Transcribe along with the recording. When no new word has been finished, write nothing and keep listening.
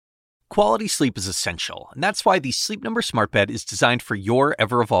Quality sleep is essential, and that's why the Sleep Number Smart Bed is designed for your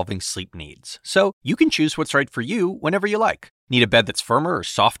ever-evolving sleep needs. So you can choose what's right for you whenever you like. Need a bed that's firmer or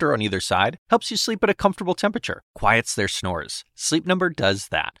softer on either side? Helps you sleep at a comfortable temperature. Quiets their snores. Sleep Number does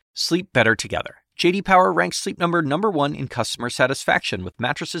that. Sleep better together. J.D. Power ranks Sleep Number #1 in customer satisfaction with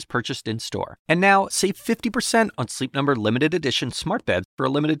mattresses purchased in-store. And now, save 50% on Sleep Number limited edition smart beds for a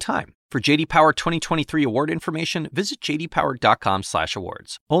limited time. For J.D. Power 2023 award information, visit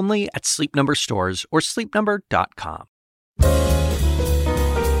jdpower.com/awards. Only at Sleep Number stores or sleepnumber.com.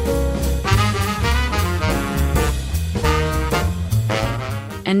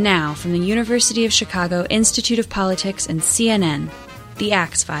 And now, from the University of Chicago Institute of Politics and CNN, The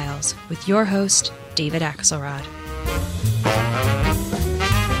Axe Files, with your host, David Axelrod.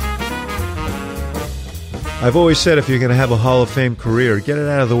 I've always said if you're going to have a Hall of Fame career, get it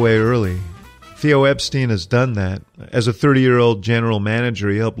out of the way early. Theo Epstein has done that. As a 30-year-old general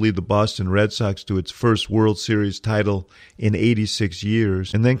manager, he helped lead the Boston Red Sox to its first World Series title in 86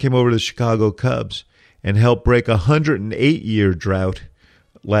 years, and then came over to the Chicago Cubs and helped break a 108-year drought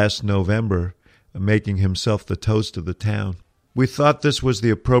last November, making himself the toast of the town. We thought this was the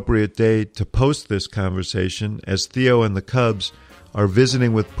appropriate day to post this conversation, as Theo and the Cubs are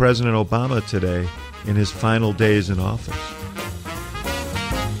visiting with President Obama today in his final days in office.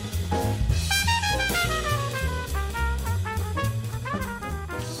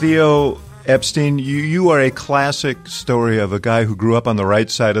 Theo Epstein, you are a classic story of a guy who grew up on the right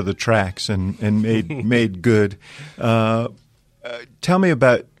side of the tracks and made good. Tell me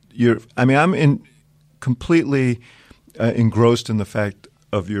about I'm completely engrossed in the fact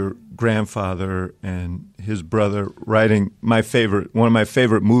of your grandfather and his brother writing one of my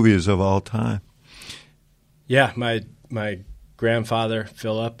favorite movies of all time. Yeah, my grandfather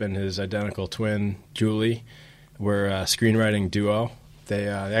Philip and his identical twin Julie were a screenwriting duo.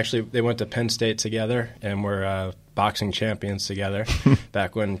 They went to Penn State together and were boxing champions together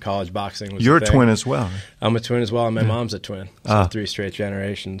back when college boxing was. You're a a twin as well. I'm a twin as well, and my mom's a twin. So 3 straight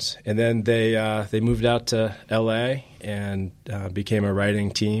generations. And then they moved out to L.A. and became a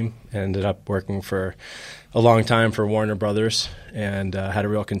writing team. And ended up working for a long time for Warner Brothers, and had a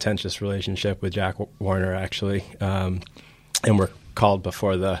real contentious relationship with Jack Warner, actually. And were called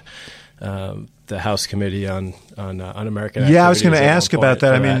before the House Committee on Un-American Activities. Yeah, I was going to ask about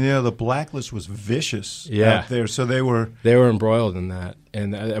that. I mean, the blacklist was vicious out there. So they were embroiled in that.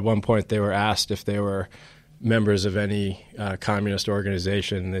 And at one point they were asked if they were members of any communist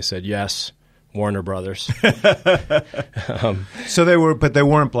organization, and they said yes, Warner Brothers. So they were, but they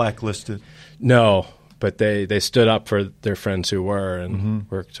weren't blacklisted. No, but they stood up for their friends who were, and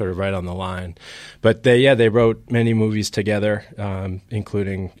were sort of right on the line. But they wrote many movies together,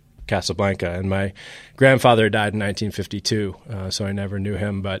 including Casablanca. And my grandfather died in 1952, so I never knew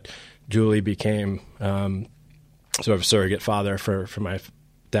him. But Julie became sort of a surrogate father for my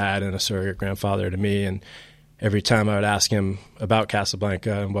dad and a surrogate grandfather to me. And every time I would ask him about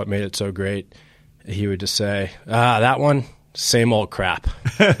Casablanca and what made it so great, he would just say, that one, same old crap.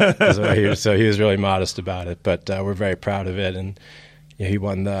 So he was really modest about it. But we're very proud of it. And he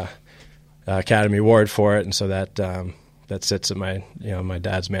won the Academy Award for it. And so that sits at my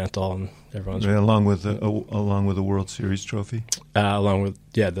dad's mantle, and everyone's along with the World Series trophy, along with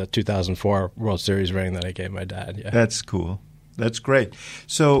the 2004 World Series ring that I gave my dad. Yeah, that's cool. That's great.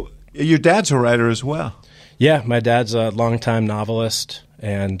 So your dad's a writer as well. Yeah, my dad's a longtime novelist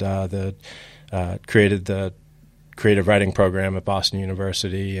and created the creative writing program at Boston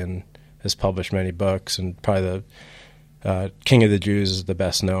University, and has published many books, and probably the King of the Jews is the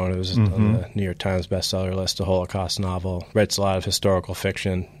best known. It was on the New York Times bestseller list, a Holocaust novel. Writes a lot of historical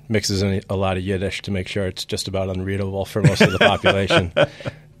fiction, mixes in a lot of Yiddish to make sure it's just about unreadable for most of the population.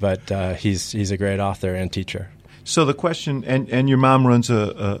 But he's a great author and teacher. So the question, and your mom runs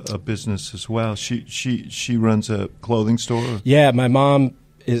a business as well. She runs a clothing store? Yeah, my mom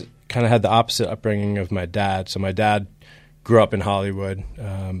kind of had the opposite upbringing of my dad. So my dad grew up in Hollywood,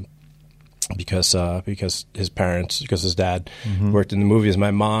 because his dad worked in the movies.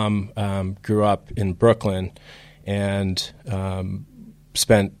 My mom grew up in Brooklyn and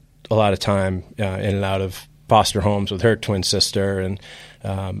spent a lot of time in and out of foster homes with her twin sister, and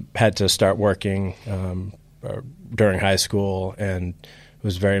had to start working during high school, and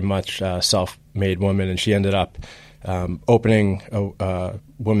was very much a self-made woman. And she ended up opening a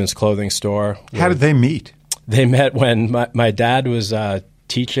women's clothing store. How did they meet? They met when my dad was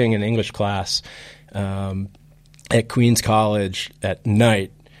teaching an English class at Queens College at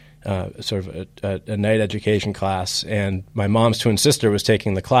night, sort of a night education class, and my mom's twin sister was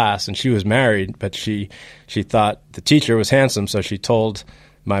taking the class, and she was married, but she thought the teacher was handsome, so she told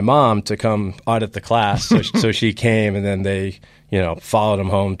my mom to come audit the class. So she came, and then they, followed him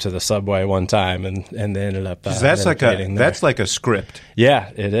home to the subway one time, and they ended up. That's like a script.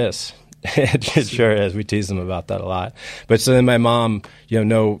 Yeah, it is. It sure is. We tease them about that a lot. But so then my mom,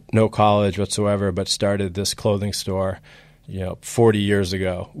 no college whatsoever, but started this clothing store, 40 years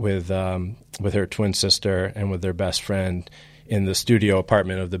ago with her twin sister and with their best friend in the studio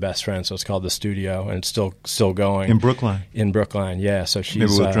apartment of the best friend. So it's called The Studio, and it's still going. In Brookline? In Brookline, yeah. So she's...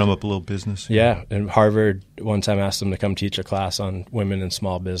 Maybe we'll drum up a little business. Yeah, and Harvard one time asked them to come teach a class on women in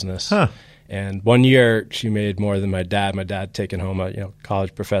small business. Huh. And one year she made more than my dad. My dad taking home a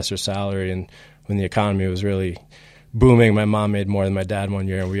college professor's salary, and when the economy was really booming, my mom made more than my dad one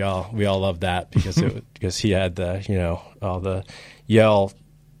year, and we all loved that because he had the all the Yale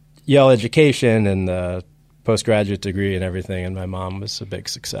education and the postgraduate degree and everything, and my mom was a big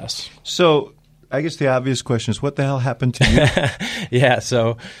success. So I guess the obvious question is, what the hell happened to you?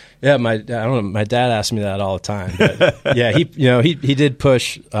 My dad asked me that all the time. But yeah, he did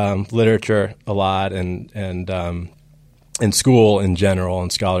push literature a lot and in school in general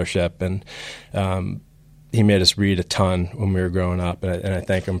and scholarship, and he made us read a ton when we were growing up, and I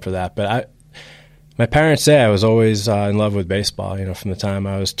thank him for that. But my parents say I was always in love with baseball. From the time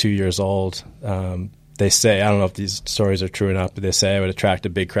I was 2 years old. They say, I don't know if these stories are true or not, but they say I would attract a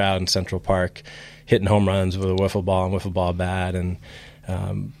big crowd in Central Park, hitting home runs with a wiffle ball and wiffle ball bat. And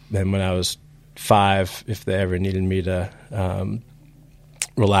then when I was 5, if they ever needed me to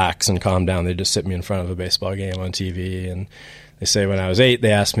relax and calm down, they'd just sit me in front of a baseball game on TV. And they say when I was 8,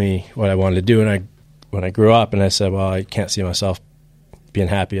 they asked me what I wanted to do when I grew up, and I said, well, I can't see myself being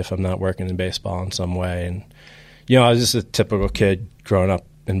happy if I'm not working in baseball in some way. And I was just a typical kid growing up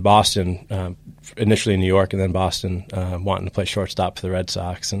in Boston, initially in New York and then Boston, wanting to play shortstop for the Red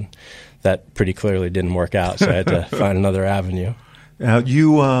Sox, and that pretty clearly didn't work out, so I had to find another avenue. Now,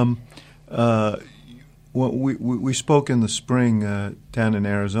 we spoke in the spring down in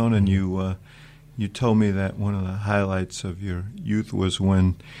Arizona, and you told me that one of the highlights of your youth was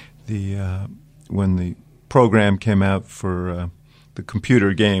when the program came out for the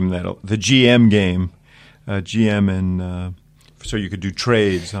computer game, the GM game, and so you could do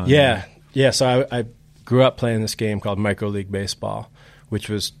trades on. Yeah. So I grew up playing this game called Micro League Baseball, which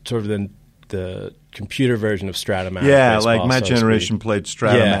was sort of the computer version of Stratomatic. Yeah, baseball, like my generation played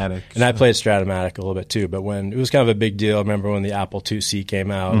Stratomatic. Yeah, and I played Stratomatic a little bit too. But when it was kind of a big deal, I remember when the Apple IIc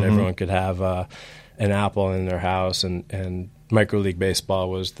came out, and everyone could have an Apple in their house, and Micro League Baseball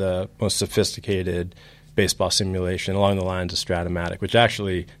was the most sophisticated baseball simulation along the lines of Stratomatic, which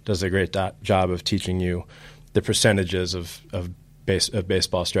actually does a great job of teaching you the percentages of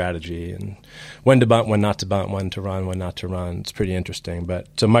baseball strategy and when to bunt, when not to bunt, when to run, when not to run. It's pretty interesting. But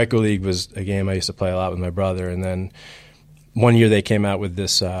so Micro League was a game I used to play a lot with my brother, and then one year they came out with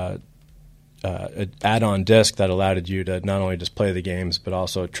this add-on disc that allowed you to not only just play the games but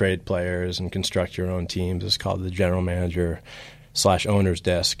also trade players and construct your own teams. It's called the General Manager / Owner's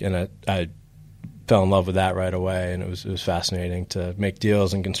Disc, and I fell in love with that right away, and it was fascinating to make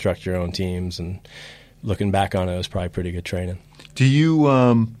deals and construct your own teams. And looking back on it, it was probably pretty good training. Do you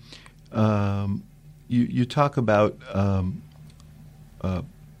you talk about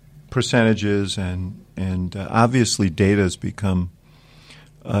percentages and obviously data has become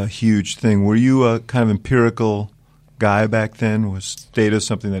a huge thing. Were you a kind of empirical guy back then? Was data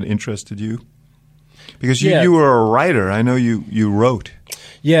something that interested you? Because you were a writer. I know you wrote.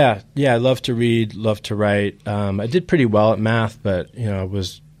 Yeah. I love to read, love to write. I did pretty well at math, but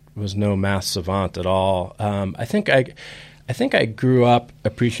was no math savant at all. I think I grew up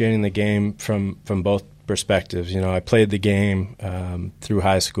appreciating the game from both perspectives. I played the game through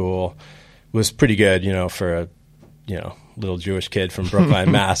high school, was pretty good, for a little Jewish kid from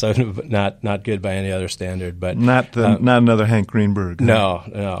Brookline, Mass. I was not good by any other standard, but not another Hank Greenberg.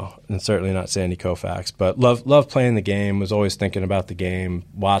 No, and certainly not Sandy Koufax. But loved playing the game. Was always thinking about the game.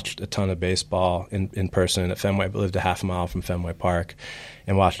 Watched a ton of baseball in person at Fenway. Lived a half a mile from Fenway Park,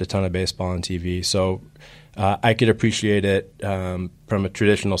 and watched a ton of baseball on TV. So I could appreciate it from a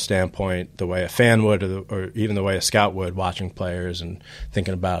traditional standpoint, the way a fan would, or even the way a scout would, watching players and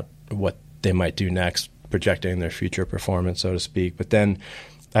thinking about what they might do next, projecting their future performance, so to speak. But then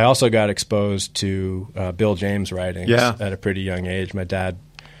I also got exposed to Bill James writings at a pretty young age. My dad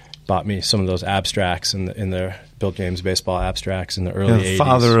bought me some of those abstracts in the Bill James baseball abstracts in the early 80s.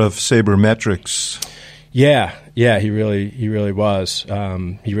 Father of sabermetrics. Yeah, he really was.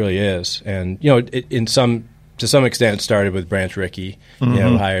 He really is. And to some extent, it started with Branch Rickey,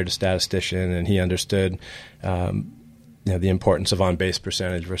 who hired a statistician, and he understood the importance of on-base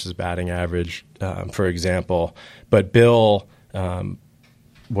percentage versus batting average, for example. But Bill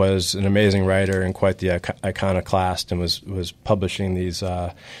was an amazing writer and quite the iconoclast, and was publishing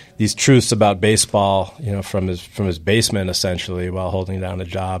these truths about baseball, from his basement essentially, while holding down a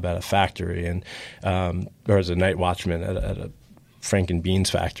job at a factory and or as a night watchman at a Franken Beans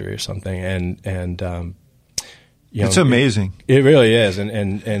factory or something. And it's amazing. It really is,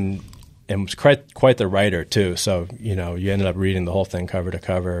 and was quite the writer too. So you ended up reading the whole thing cover to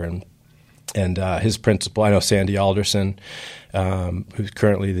cover, and his principal, I know Sandy Alderson, who's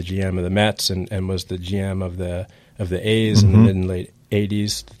currently the GM of the Mets and was the GM of the A's in the mid and late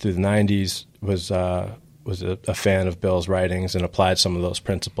 '80s through the '90s, was a fan of Bill's writings and applied some of those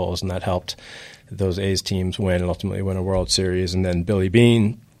principles, and that helped those A's teams win and ultimately win a World Series. And then Billy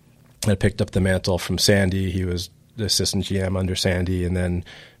Beane had picked up the mantle from Sandy. He was the assistant GM under Sandy, and then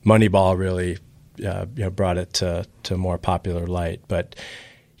Moneyball really brought it to more popular light. But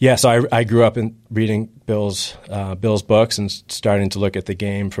yeah, so I grew up in reading Bill's books and starting to look at the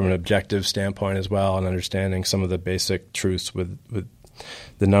game from an objective standpoint as well, and understanding some of the basic truths with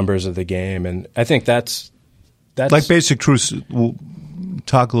the numbers of the game. And I think that's like basic truths. We'll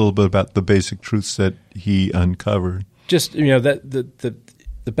talk a little bit about the basic truths that he uncovered. Just that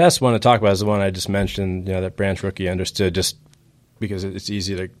the best one to talk about is the one I just mentioned. That Branch Rickey understood, just because it's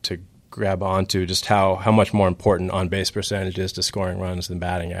easy to grab onto, just how much more important on-base percentage is to scoring runs than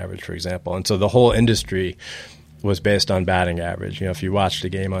batting average, for example. And so the whole industry was based on batting average. If you watched a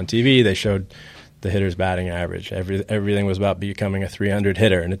game on TV, they showed the hitter's batting average. Everything was about becoming a 300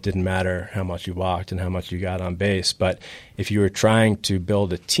 hitter, and it didn't matter how much you walked and how much you got on base. But if you were trying to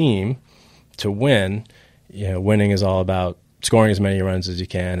build a team to win, winning is all about scoring as many runs as you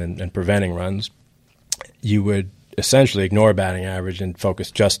can and preventing runs. You would essentially ignore batting average and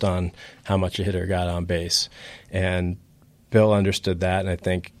focus just on how much a hitter got on base. And Bill understood that, and I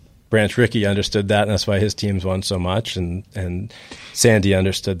think Branch Rickey understood that, and that's why his teams won so much. And Sandy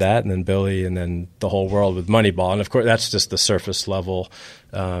understood that, and then Billy, and then the whole world with Moneyball. And of course, that's just the surface level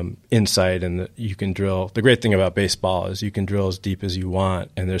insight. And you can drill. The great thing about baseball is you can drill as deep as you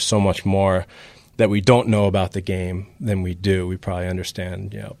want, and there's so much more that we don't know about the game than we do. We probably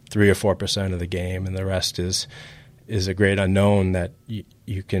understand 3 or 4% of the game, and the rest is a great unknown that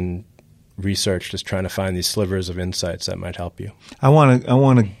you can research, just trying to find these slivers of insights that might help you. I want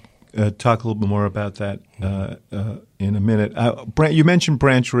to talk a little bit more about that in a minute. You mentioned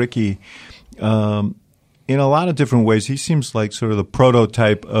Branch Rickey. In a lot of different ways, he seems like sort of the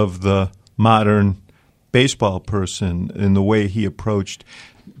prototype of the modern baseball person in the way he approached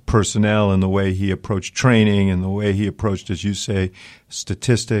personnel and the way he approached training and the way he approached, as you say,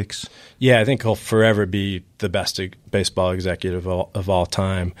 statistics. Yeah, I think he'll forever be the best baseball executive of all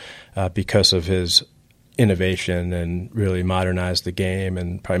time because of his innovation and really modernized the game,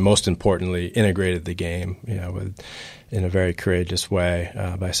 and probably most importantly integrated the game in a very courageous way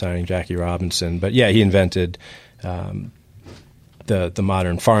by signing Jackie Robinson. But yeah, he invented the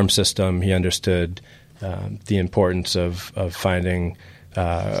modern farm system. He understood the importance of finding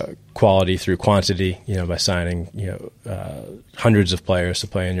quality through quantity, by signing hundreds of players to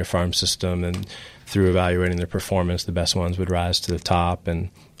play in your farm system, and through evaluating their performance, the best ones would rise to the top, and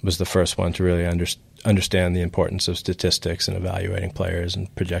was the first one to really understand the importance of statistics and evaluating players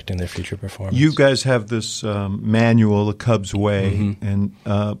and projecting their future performance. You guys have this manual, The Cubs Way, and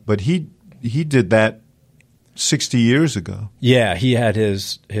but he did that 60 years ago. Yeah, he had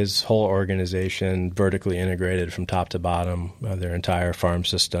his whole organization vertically integrated from top to bottom, their entire farm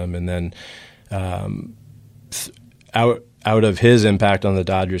system, and then out of his impact on the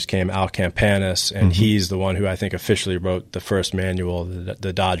Dodgers came Al Campanis, and he's the one who I think officially wrote the first manual,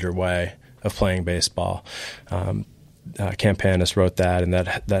 the Dodger Way of playing baseball. Campanis wrote that, and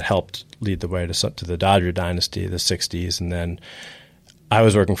that helped lead the way to the Dodger dynasty, the 60s, and then I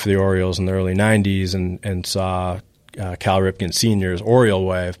was working for the Orioles in the early 90s and saw Cal Ripken Sr.'s Oriole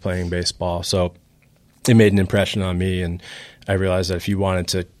way of playing baseball. So it made an impression on me, and I realized that if you wanted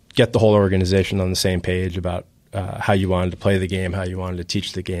to get the whole organization on the same page about how you wanted to play the game, how you wanted to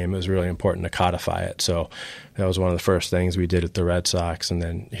teach the game, it was really important to codify it. So that was one of the first things we did at the Red Sox, and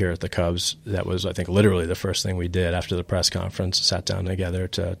then here at the Cubs, that was, I think, literally the first thing we did after the press conference, sat down together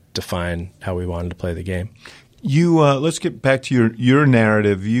to define how we wanted to play the game. Let's get back to your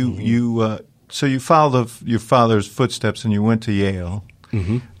narrative. So you followed your father's footsteps and you went to Yale.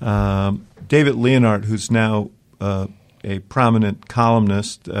 David Leonhardt, who's now a prominent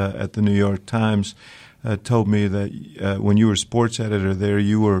columnist at the New York Times, told me that when you were sports editor there,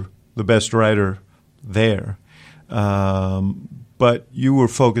 you were the best writer there, but you were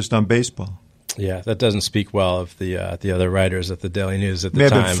focused on baseball. Yeah, that doesn't speak well of the other writers at the Daily News at the Maybe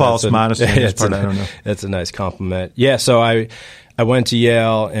time. false modesty on his part, I don't know. That's a nice compliment. Yeah, so I went to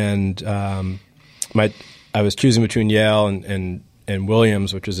Yale, and I was choosing between Yale and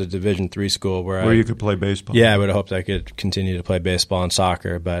Williams, which was a Division III school where you could play baseball. Yeah, I would have hoped I could continue to play baseball and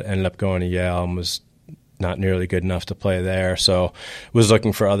soccer, but ended up going to Yale and was not nearly good enough to play there. So was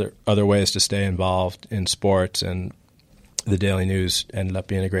looking for other ways to stay involved in sports, and the Daily News ended up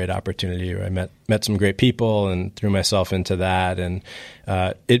being a great opportunity. I met some great people and threw myself into that, and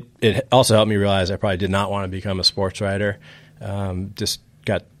it also helped me realize I probably did not want to become a sports writer. Just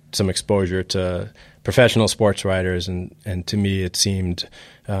got some exposure to professional sports writers, and to me it seemed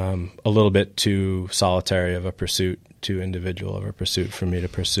a little bit too solitary of a pursuit, too individual of a pursuit for me to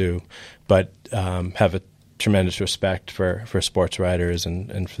pursue. But have a tremendous respect for sports writers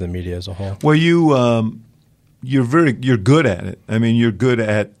and for the media as a whole. Well, you're good at it. I mean, you're good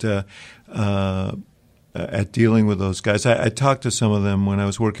at dealing with those guys. I talked to some of them when I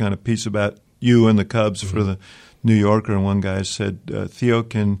was working on a piece about you and the Cubs for the New Yorker, and one guy said, Theo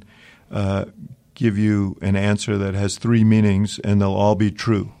can give you an answer that has 3 meanings and they'll all be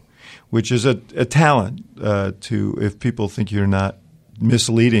true, which is a talent to, if people think you're not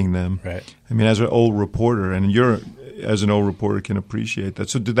misleading them. Right. I mean, as an old reporter, and you're as an old reporter can appreciate that.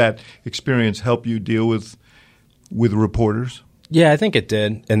 So did that experience help you deal with reporters? Yeah, I think it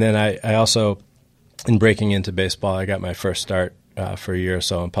did. And then I also, in breaking into baseball, I got my first start for a year or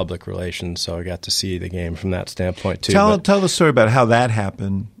so in public relations, so I got to see the game from that standpoint too. Tell the story about how that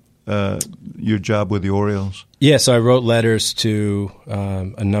happened, your job with the Orioles. Yeah, so I wrote letters to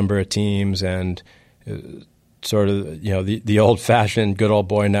a number of teams, and sort of the old-fashioned good old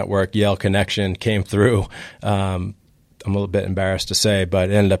boy network Yale connection came through. I'm a little bit embarrassed to say, but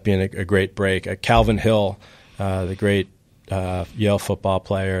it ended up being a great break. Calvin Hill, the great Yale football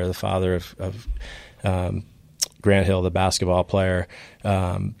player, the father of Grant Hill, the basketball player,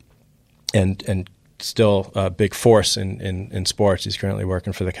 and still a big force in sports. He's currently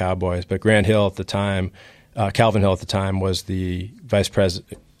working for the Cowboys. But Calvin Hill at the time, was the vice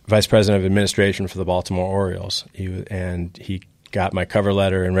president of administration for the Baltimore Orioles. He got my cover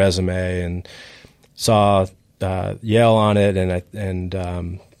letter and resume and saw Yale on it, and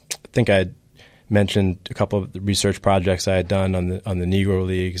I think I had mentioned a couple of the research projects I had done on the Negro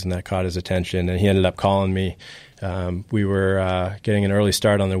Leagues, and that caught his attention. And he ended up calling me. We were getting an early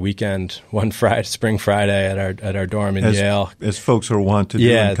start on the weekend one Spring Friday at our dorm in Yale, as folks are wont to do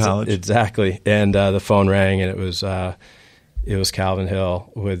in college. Exactly. And the phone rang, and it was Calvin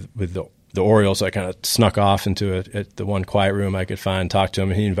Hill with the Orioles. So I kind of snuck off into the one quiet room I could find, talked to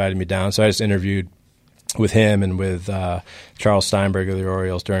him, and he invited me down. So I just interviewed with him and with Charles Steinberg of the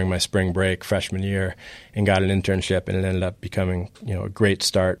Orioles during my spring break freshman year, and got an internship, and it ended up becoming a great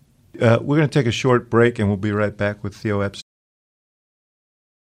start. We're going to take a short break, and we'll be right back with Theo Epstein.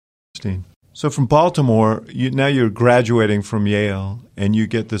 So from Baltimore, now you're graduating from Yale, and you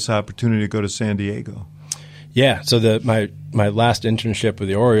get this opportunity to go to San Diego. Yeah, so my last internship with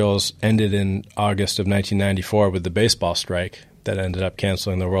the Orioles ended in August of 1994 with the baseball strike that ended up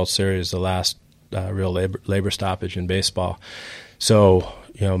canceling the World Series, the last real labor stoppage in baseball. So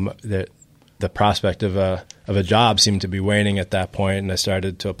the prospect of a job seemed to be waning at that point, and I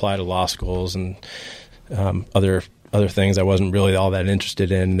started to apply to law schools and other things I wasn't really all that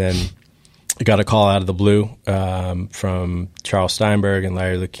interested in. And then I got a call out of the blue from Charles Steinberg and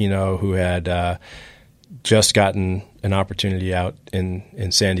Larry Lucchino, who had just gotten an opportunity out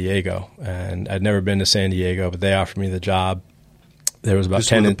in San Diego, and I'd never been to San Diego, but they offered me the job. There was about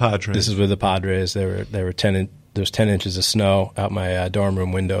This is with the Padres. There was 10 inches of snow out my dorm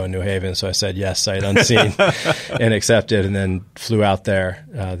room window in New Haven, so I said yes, sight unseen, and accepted, and then flew out there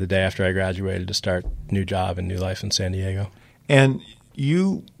the day after I graduated to start new job and new life in San Diego. And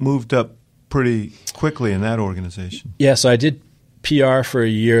you moved up pretty quickly in that organization. Yeah, so I did PR for a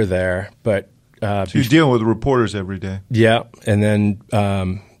year there, but so you're dealing with reporters every day. Yeah, and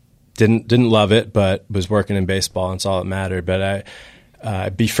then didn't love it, but was working in baseball, and saw it mattered. But I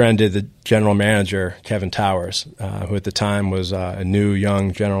befriended the general manager, Kevin Towers, who at the time was a new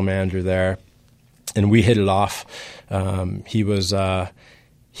young general manager there, and we hit it off. He was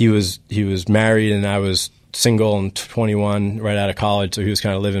married, and I was single and 21, right out of college, so he was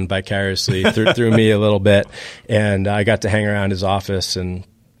kind of living vicariously through me a little bit, and I got to hang around his office and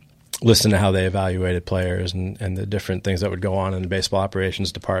listen to how they evaluated players and the different things that would go on in the baseball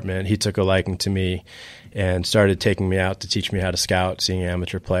operations department. He took a liking to me and started taking me out to teach me how to scout, seeing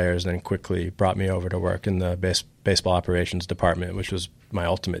amateur players, and then quickly brought me over to work in the baseball operations department, which was my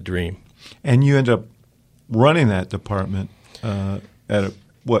ultimate dream. And you ended up running that department how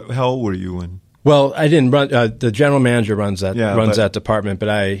old were you when? Well, I didn't run. The general manager runs that that department,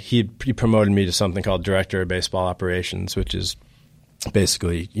 but he promoted me to something called director of baseball operations, which is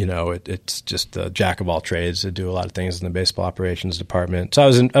basically, it's just a jack of all trades to do a lot of things in the baseball operations department. So I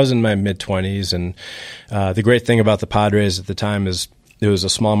was in my mid-20s, and the great thing about the Padres at the time is it was a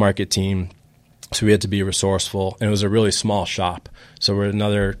small market team, so we had to be resourceful, and it was a really small shop. So where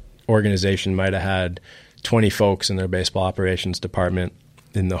another organization might have had 20 folks in their baseball operations department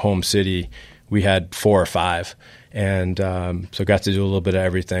in the home city, we had 4 or 5. And so got to do a little bit of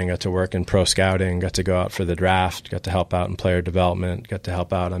everything. Got to work in pro scouting, got to go out for the draft, got to help out in player development, got to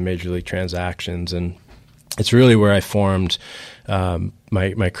help out on major league transactions. And it's really where I formed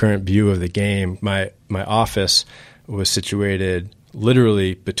my current view of the game. My office was situated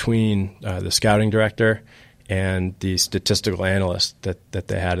literally between the scouting director and the statistical analyst that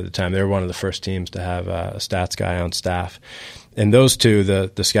they had at the time. They were one of the first teams to have a stats guy on staff. And those two,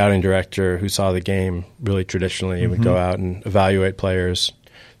 the scouting director who saw the game really traditionally would go out and evaluate players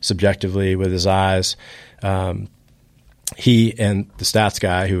subjectively with his eyes. He and the stats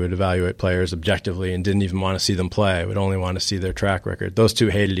guy who would evaluate players objectively and didn't even want to see them play, would only want to see their track record. Those two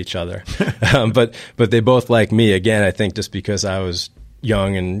hated each other. But they both liked me, again, I think just because I was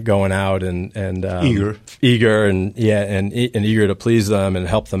young and going out and eager and eager to please them and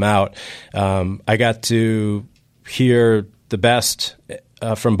help them out. I got to hear the best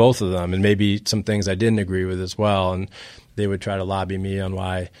from both of them, and maybe some things I didn't agree with as well. And they would try to lobby me on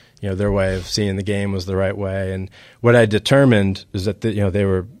why, their way of seeing the game was the right way. And what I determined is that they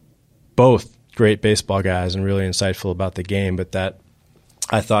were both great baseball guys and really insightful about the game, but that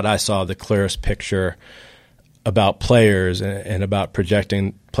I thought I saw the clearest picture about players and about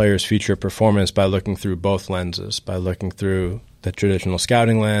projecting players' future performance by looking through both lenses, by looking through the traditional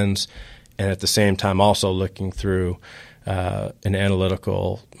scouting lens and at the same time also looking through an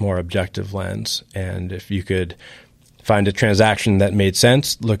analytical, more objective lens. And if you could find a transaction that made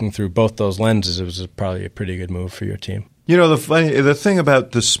sense looking through both those lenses, it was probably a pretty good move for your team. The thing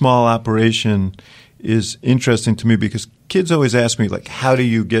about the small operation is interesting to me because kids always ask me, like, how do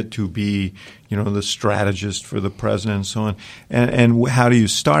you get to be, the strategist for the president and so on, and how do you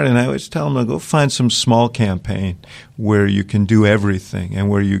start? And I always tell them, go find some small campaign where you can do everything and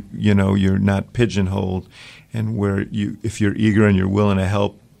where you're not pigeonholed, and where if you're eager and you're willing to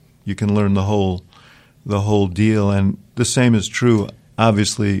help, you can learn the whole deal. And the same is true,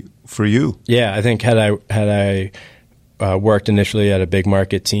 obviously, for you. Yeah, I think had I worked initially at a big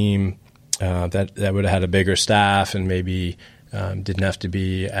market team, that would have had a bigger staff and maybe didn't have to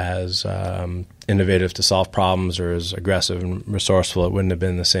be as innovative to solve problems or as aggressive and resourceful. It wouldn't have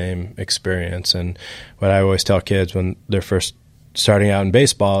been the same experience. And what I always tell kids when they're first starting out in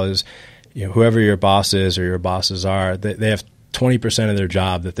baseball is, whoever your boss is or your bosses are, they have 20% of their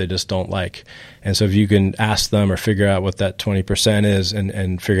job that they just don't like. And so if you can ask them or figure out what that 20% is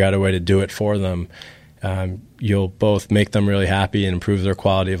and figure out a way to do it for them, you'll both make them really happy and improve their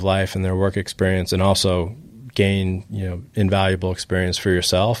quality of life and their work experience, and also gain invaluable experience for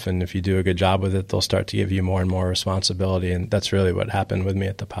yourself. And if you do a good job with it, they'll start to give you more and more responsibility. And that's really what happened with me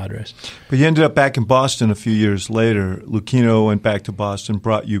at the Padres. But you ended up back in Boston a few years later. Lucchino went back to Boston,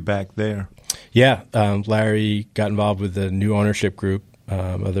 brought you back there. Yeah, Larry got involved with the new ownership group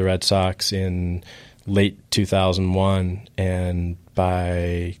of the Red Sox in late 2001, and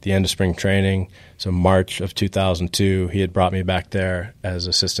by the end of spring training, so March of 2002, he had brought me back there as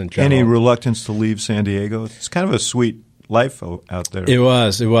assistant general. Any reluctance to leave San Diego? It's kind of a sweet life out there. It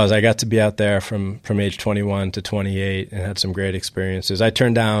was. I got to be out there from age 21 to 28 and had some great experiences. I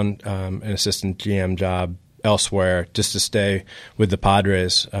turned down an assistant GM job elsewhere just to stay with the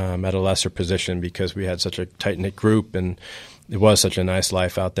Padres at a lesser position because we had such a tight-knit group and it was such a nice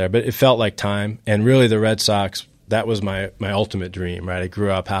life out there. But it felt like time. And really the Red Sox, that was my ultimate dream, right? I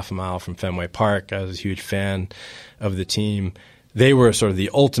grew up half a mile from Fenway Park. I was a huge fan of the team. They were sort of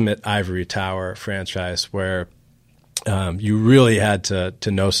the ultimate ivory tower franchise where you really had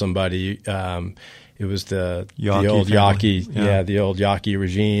to know somebody. It was the old Yawkey, the old Yawkey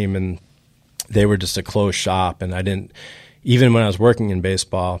regime, and they were just a closed shop. And I didn't, even when I was working in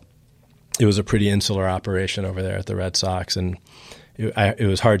baseball, it was a pretty insular operation over there at the Red Sox, and it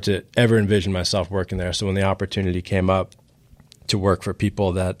was hard to ever envision myself working there. So when the opportunity came up to work for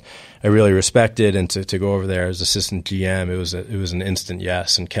people that I really respected and to go over there as assistant GM, it was an instant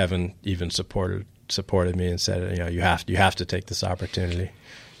yes. And Kevin even supported me and said, you have to take this opportunity.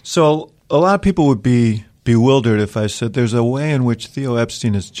 So a lot of people would be bewildered if I said there's a way in which Theo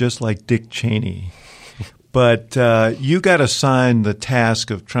Epstein is just like Dick Cheney. But you got assigned the task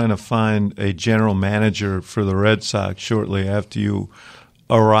of trying to find a general manager for the Red Sox shortly after you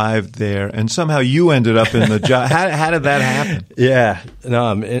arrived there, and somehow you ended up in the job. How did that happen? Yeah, no,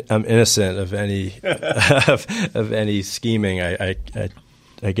 I'm innocent of any of any scheming.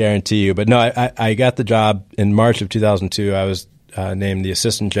 I guarantee you. But no, I got the job in March of 2002. I was named the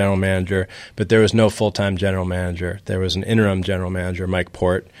assistant general manager, but there was no full-time general manager. There was an interim general manager, Mike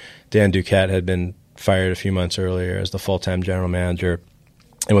Port. Dan Duquette had been fired a few months earlier as the full-time general manager.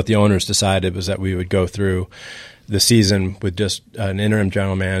 And what the owners decided was that we would go through the season with just an interim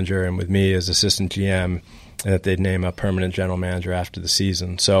general manager and with me as assistant GM, and that they'd name a permanent general manager after the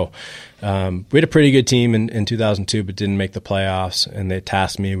season. So we had a pretty good team in 2002, but didn't make the playoffs, and they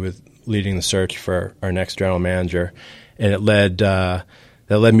tasked me with leading the search for our next general manager. And it led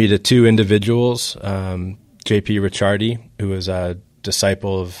me to two individuals, J.P. Ricciardi, who was a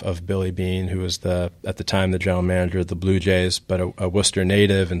disciple of Billy Beane, who was at the time the general manager of the Blue Jays, but a Worcester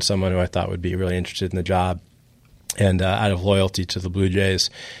native and someone who I thought would be really interested in the job. And out of loyalty to the Blue Jays,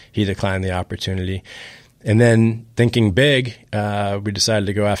 he declined the opportunity. And then thinking big, we decided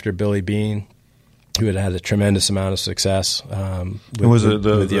to go after Billy Beane, who had had a tremendous amount of success with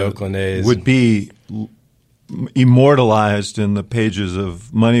the Oakland A's. Would be immortalized in the pages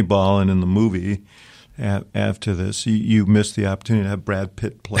of Moneyball and in the movie. After this, you missed the opportunity to have Brad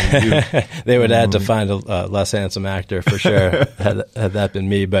Pitt play you. They would have had to find a less handsome actor for sure had that been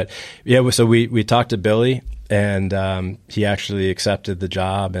me. But yeah, so we talked to Billy, and he actually accepted the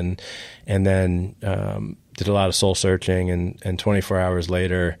job, and then did a lot of soul searching, and 24 hours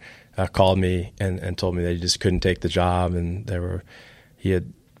later called me and told me that he just couldn't take the job, and he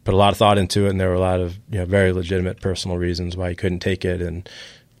had put a lot of thought into it, and there were a lot of very legitimate personal reasons why he couldn't take it and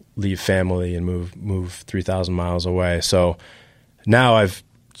leave family and move 3,000 miles away. So now I've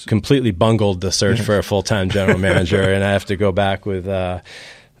completely bungled the search for a full-time general manager, and I have to go back with my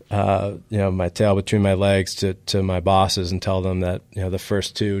tail between my legs to my bosses and tell them that the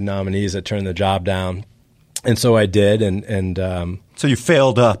first two nominees that turned the job down. And so I did, and so you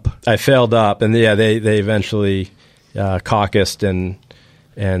failed up. I failed up, and they eventually caucused and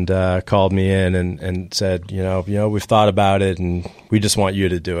called me in and said, we've thought about it, and we just want you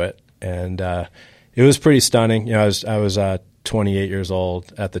to do it. And it was pretty stunning. I was 28 years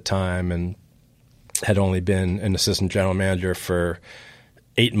old at the time and had only been an assistant general manager for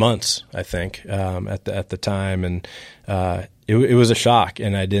 8 months, I think, at the time, and it was a shock.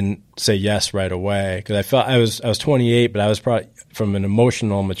 And I didn't say yes right away because I felt I was 28, but I was probably, from an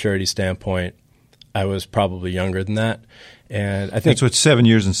emotional maturity standpoint, I was probably younger than that. And I think that's what 7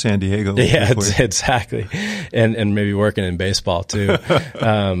 years in San Diego. Yeah, exactly, and maybe working in baseball too.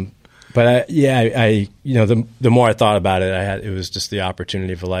 But the more I thought about it, it was just the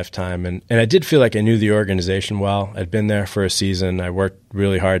opportunity of a lifetime, and I did feel like I knew the organization well. I'd been there for a season. I worked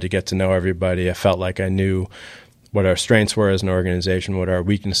really hard to get to know everybody. I felt like I knew what our strengths were as an organization, what our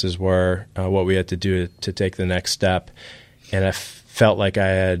weaknesses were, what we had to do to take the next step, and I felt like I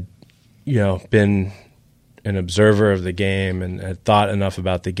had, been an observer of the game and had thought enough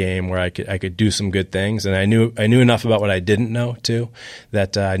about the game where I could do some good things, and I knew enough about what I didn't know too,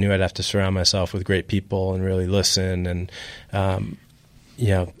 that I knew I'd have to surround myself with great people and really listen, and I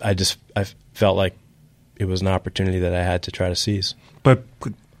felt like it was an opportunity that I had to try to seize.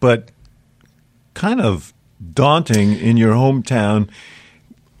 But kind of daunting in your hometown,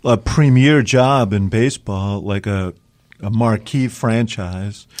 a premier job in baseball, like a marquee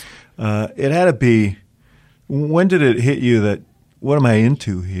franchise. It had to be. When did it hit you that what am I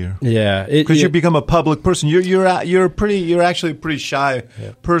into here? Yeah, because you become a public person. You're actually a pretty shy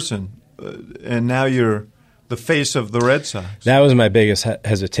person, and now you're the face of the Red Sox. That was my biggest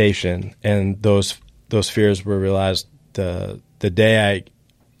hesitation, and those fears were realized the day I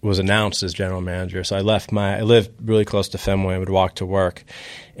was announced as general manager. So I lived really close to Fenway. I would walk to work,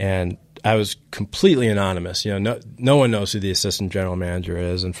 and I was completely anonymous. No one knows who the assistant general manager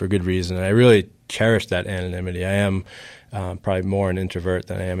is, and for good reason. And I really cherished that anonymity. I am probably more an introvert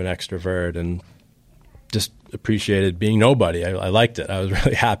than I am an extrovert, and just appreciated being nobody. I liked it. I was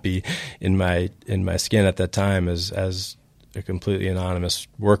really happy in my skin at that time as a completely anonymous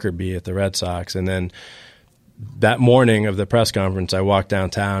worker bee at the Red Sox. And then that morning of the press conference, I walked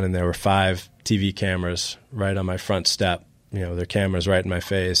downtown, and there were 5 TV cameras right on my front step. Their cameras right in my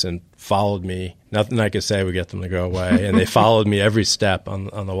face, and followed me. Nothing I could say would get them to go away. And they followed me every step on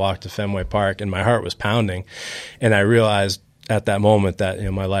the walk to Fenway Park, and my heart was pounding. And I realized at that moment that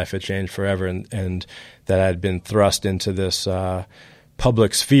my life had changed forever, and that I had been thrust into this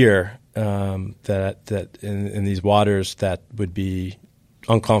public sphere that in these waters that would be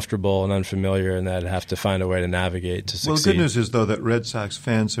uncomfortable and unfamiliar, and that I'd have to find a way to navigate to succeed. Well, the good news is, though, that Red Sox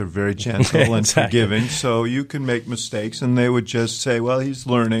fans are very gentle and forgiving, so you can make mistakes, and they would just say, well, he's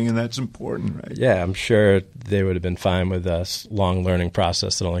learning, and that's important, right? Yeah, I'm sure they would have been fine with a long learning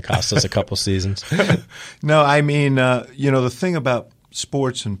process that only cost us a couple seasons. No, I mean, the thing about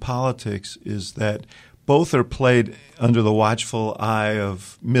sports and politics is that both are played under the watchful eye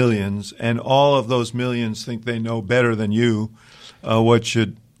of millions, and all of those millions think they know better than you what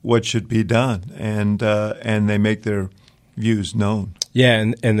should be done, and they make their views known. Yeah,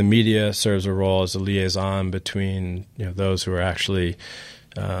 and the media serves a role as a liaison between those who are actually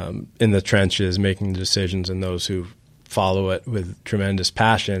in the trenches making the decisions and those who follow it with tremendous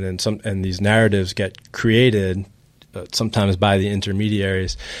passion, and these narratives get created sometimes by the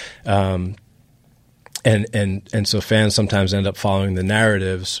intermediaries. And so fans sometimes end up following the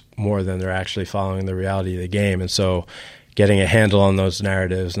narratives more than they're actually following the reality of the game. And so getting a handle on those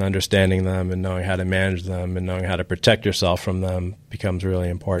narratives and understanding them and knowing how to manage them and knowing how to protect yourself from them becomes really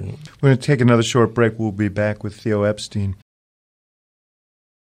important. We're going to take another short break. We'll be back with Theo Epstein.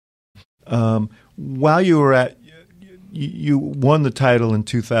 While you were you won the title in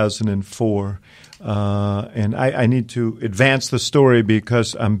 2004. And I need to advance the story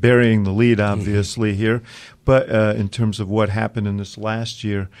because I'm burying the lead, obviously, here, but in terms of what happened in this last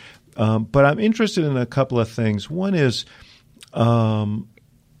year. But I'm interested in a couple of things. One is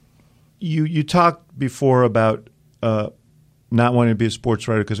you talked before about not wanting to be a sports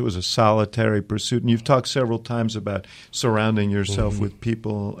writer because it was a solitary pursuit, and you've talked several times about surrounding yourself with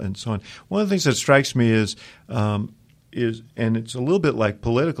people and so on. One of the things that strikes me is and it's a little bit like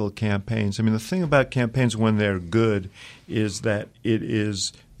political campaigns. I mean, the thing about campaigns when they're good is that it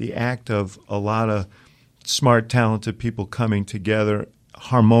is the act of a lot of smart, talented people coming together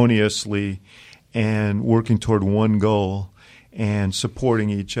harmoniously and working toward one goal and supporting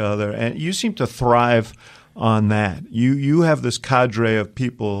each other. And you seem to thrive on that. You have this cadre of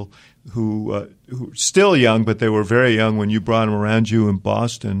people who are still young, but they were very young when you brought them around you in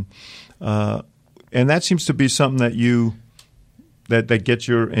Boston. And that seems to be something that that gets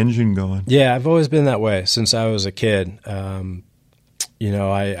your engine going. Yeah, I've always been that way since I was a kid. I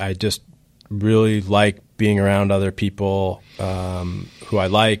just really like being around other people who I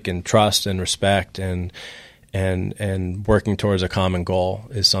like and trust and respect, and working towards a common goal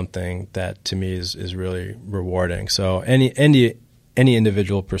is something that to me is really rewarding. So any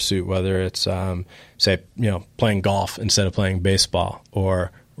individual pursuit, whether it's playing golf instead of playing baseball,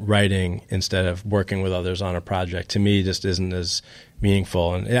 or writing instead of working with others on a project, to me just isn't as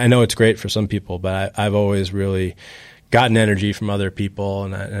meaningful. And I know it's great for some people, but I've always really gotten energy from other people,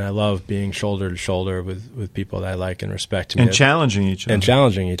 and I love being shoulder to shoulder with people that I like and respect. And challenging each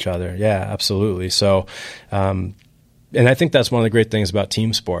other. Yeah, absolutely. So, and I think that's one of the great things about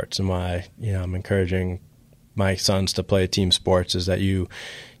team sports, and why I'm encouraging my sons to play team sports, is that you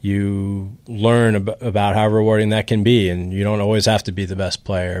learn about how rewarding that can be, and you don't always have to be the best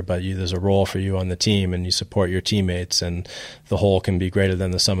player, but there's a role for you on the team, and you support your teammates, and the whole can be greater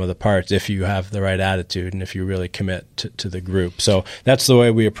than the sum of the parts if you have the right attitude and if you really commit to the group. So that's the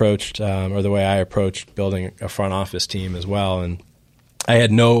way we approached, or the way I approached building a front office team as well. And I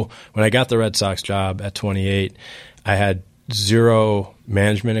had when I got the Red Sox job at 28, I had zero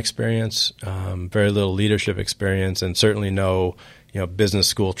management experience, very little leadership experience, and certainly no business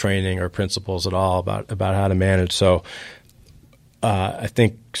school training or principles at all about how to manage. So I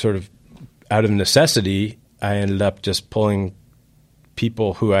think sort of out of necessity, I ended up just pulling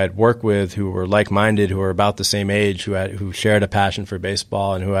people who I had worked with, who were like-minded, who were about the same age, who shared a passion for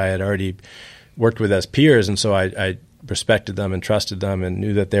baseball, and who I had already worked with as peers. And so I respected them and trusted them and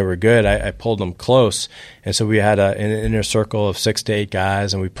knew that they were good. I pulled them close. And so we had an inner circle of 6 to 8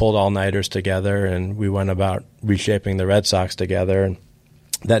 guys, and we pulled all-nighters together, and we went about reshaping the Red Sox together. And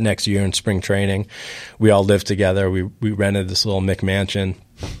that next year in spring training, we all lived together. We rented this little McMansion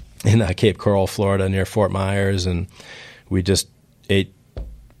in Cape Coral, Florida, near Fort Myers, and we just ate,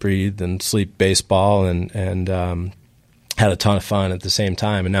 breathed, and sleep baseball, and had a ton of fun at the same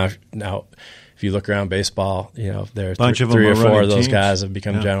time. And now if you look around baseball, there are 3 or 4 of those guys have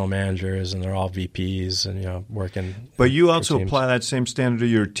become general managers, and they're all VPs and, working. But you also apply that same standard to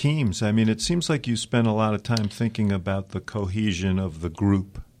your teams. I mean, it seems like you spend a lot of time thinking about the cohesion of the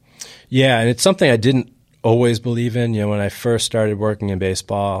group. Yeah, and it's something I didn't always believe in. When I first started working in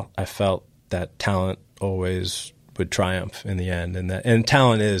baseball, I felt that talent always would triumph in the end, and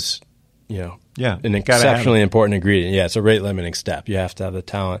talent is, an exceptionally important ingredient. Yeah, it's a rate limiting step. You have to have the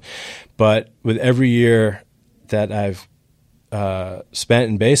talent. But with every year that I've spent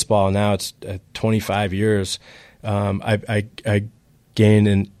in baseball, now it's 25 years, I gain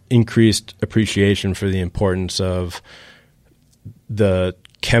an increased appreciation for the importance of the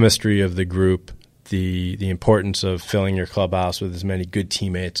chemistry of the group, the importance of filling your clubhouse with as many good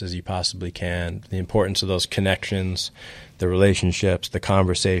teammates as you possibly can, the importance of those connections, the relationships, the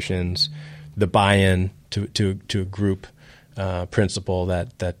conversations, the buy-in to a group principle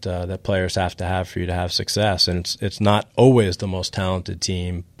that players have to have for you to have success. And it's not always the most talented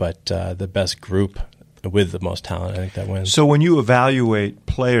team, but the best group with the most talent, I think, that wins. So when you evaluate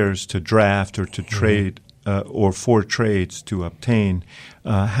players to draft or to trade or for trades to obtain,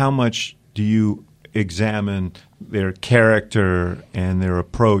 how much do you examine their character and their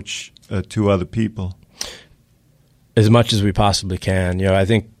approach to other people? As much as we possibly can. I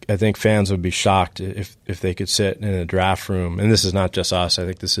think fans would be shocked if they could sit in a draft room, and this is not just us, I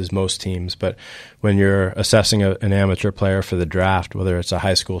think this is most teams, but when you're assessing an amateur player for the draft, whether it's a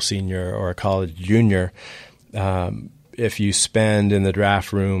high school senior or a college junior, if you spend in the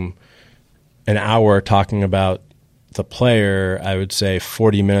draft room an hour talking about the player, I would say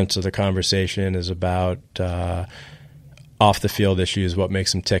 40 minutes of the conversation is about off-the-field issues, what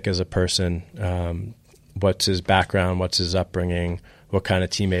makes him tick as a person, what's his background, what's his upbringing, what kind of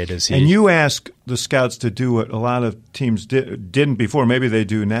teammate is he. And you ask the scouts to do what a lot of teams didn't before, maybe they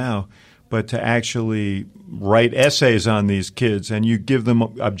do now, but to actually write essays on these kids, and you give them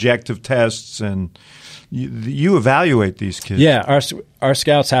objective tests, and you evaluate these kids. Yeah, our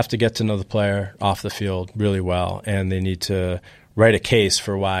scouts have to get to know the player off the field really well, and they need to write a case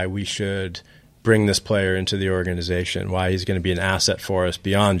for why we should bring this player into the organization, why he's going to be an asset for us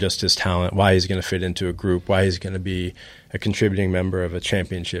beyond just his talent, why he's going to fit into a group, why he's going to be a contributing member of a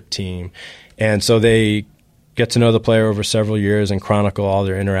championship team. And so they get to know the player over several years and chronicle all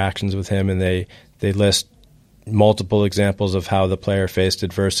their interactions with him, and they list multiple examples of how the player faced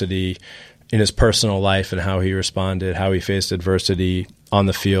adversity in his personal life and how he responded, how he faced adversity on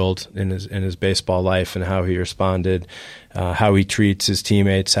the field in his baseball life and how he responded, how he treats his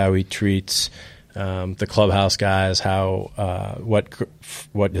teammates, how he treats the clubhouse guys,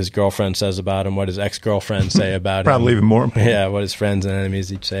 what his girlfriend says about him, what his ex-girlfriends say about him. Probably even more important. Yeah, what his friends and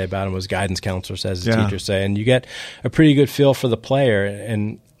enemies each say about him, what his guidance counselor says, his teachers say. And you get a pretty good feel for the player.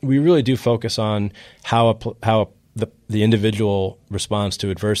 And we really do focus on how the individual responds to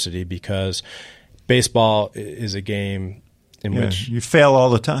adversity, because baseball is a game in which you fail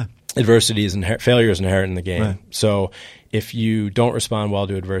all the time. Adversity failure is inherent in the game. Right. So if you don't respond well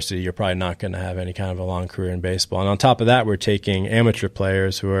to adversity, you're probably not going to have any kind of a long career in baseball. And on top of that, we're taking amateur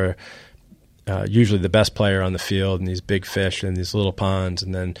players who are usually the best player on the field and these big fish in these little ponds,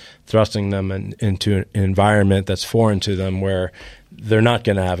 and then thrusting them into an environment that's foreign to them where they're not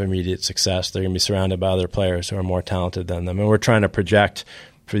going to have immediate success. They're going to be surrounded by other players who are more talented than them. And we're trying to project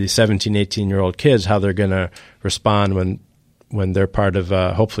for these 17, 18-year-old kids how they're going to respond when they're part of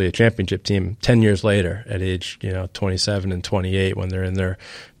hopefully a championship team 10 years later at age 27 and 28, when they're in their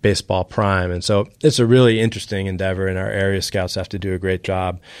baseball prime. And so it's a really interesting endeavor, and our area scouts have to do a great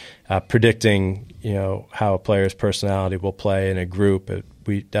job predicting how a player's personality will play in a group.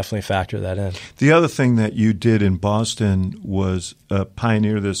 We definitely factor that in. The other thing that you did in Boston was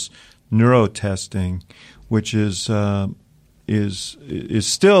pioneer this neurotesting, which is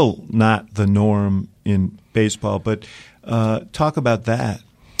still not the norm in baseball, but talk about that.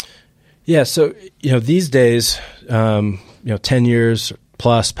 Yeah, so these days, 10 years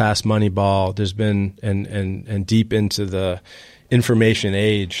plus past Moneyball, there's been and deep into the information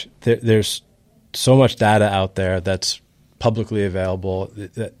age, there's so much data out there that's publicly available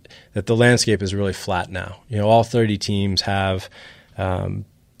that the landscape is really flat now. All 30 teams have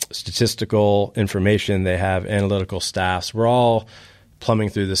statistical information. They have analytical staffs. We're all plumbing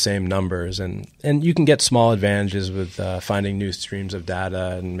through the same numbers, and you can get small advantages with finding new streams of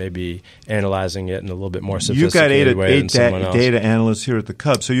data and maybe analyzing it in a little bit more sophisticated way than someone else. Data analysts here at the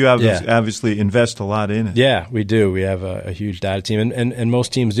Cubs, so you obviously invest a lot in it. Yeah, we do. We have a huge data team, and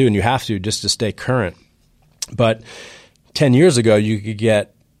most teams do, and you have to just to stay current. But 10 years ago, you could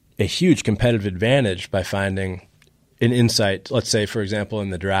get a huge competitive advantage by finding an insight, let's say, for example, in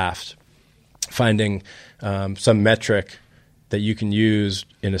the draft, finding some metric that you can use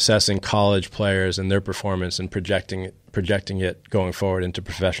in assessing college players and their performance and projecting it going forward into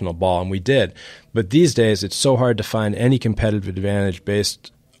professional ball. And we did. But these days, it's so hard to find any competitive advantage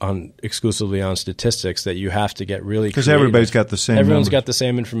based exclusively on statistics that you have to get really creative. Because everybody's got the same Everyone's numbers. got the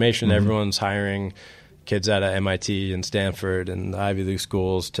same information. Mm-hmm. Everyone's hiring kids out of MIT and Stanford and Ivy League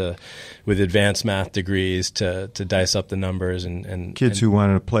schools with advanced math degrees to dice up the numbers. And kids who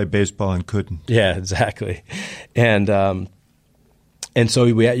wanted to play baseball and couldn't. Yeah, exactly. And so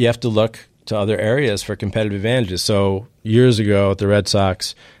you have to look to other areas for competitive advantages. So years ago at the Red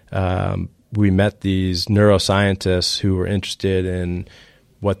Sox, we met these neuroscientists who were interested in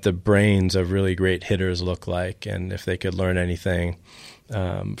what the brains of really great hitters look like and if they could learn anything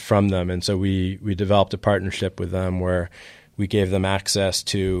from them. And so we developed a partnership with them where we gave them access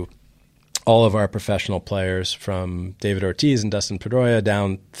to all of our professional players, from David Ortiz and Dustin Pedroia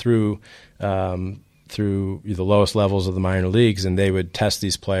down through the lowest levels of the minor leagues, and they would test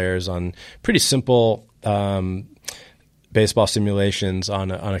these players on pretty simple baseball simulations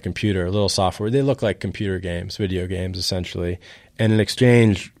on a computer, a little software. They look like computer games, video games, essentially. And in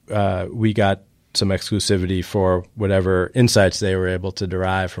exchange, we got some exclusivity for whatever insights they were able to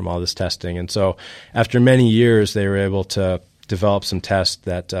derive from all this testing. And so after many years, they were able to develop some tests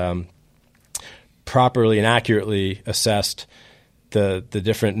that properly and accurately assessed the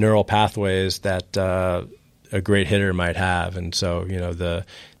different neural pathways that a great hitter might have. And so,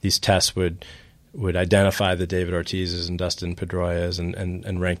 these tests would identify the David Ortizes and Dustin Pedroias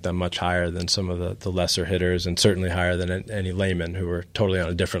and rank them much higher than some of the lesser hitters, and certainly higher than any layman who were totally on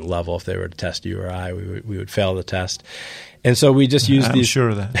a different level. If they were to test you or I, we would fail the test. And so we just used these. I'm sure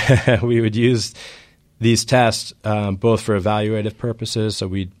of that. We would use these tests both for evaluative purposes. So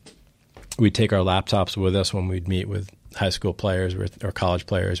we'd take our laptops with us when we'd meet with high school players or college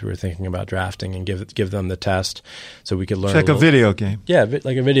players we were thinking about drafting, and give them the test so we could learn. It's like a video game. Yeah,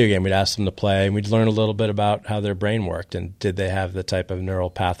 like a video game. We'd ask them to play, and we'd learn a little bit about how their brain worked, and did they have the type of neural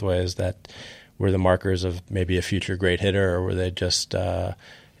pathways that were the markers of maybe a future great hitter, or were they just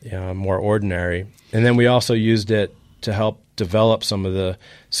more ordinary? And then we also used it to help develop some of the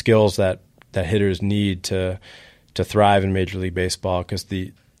skills that hitters need to thrive in Major League Baseball, because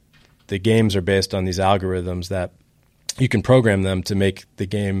the games are based on these algorithms that you can program them to make the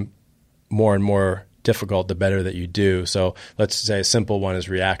game more and more difficult the better that you do. So let's say a simple one is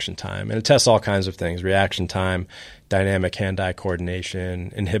reaction time. And it tests all kinds of things: reaction time, dynamic hand-eye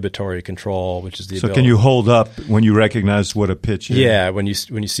coordination, inhibitory control, which is the ability. So can you hold up when you recognize what a pitch is? Yeah, when you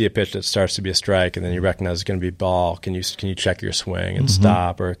see a pitch that starts to be a strike and then you recognize it's going to be ball, can you check your swing and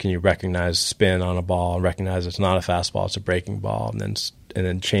stop? Or can you recognize spin on a ball and recognize it's not a fastball, it's a breaking ball, and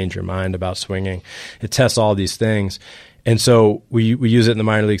then change your mind about swinging? It tests all these things. And so we use it in the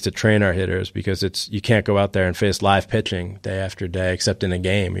minor leagues to train our hitters, because you can't go out there and face live pitching day after day, except in a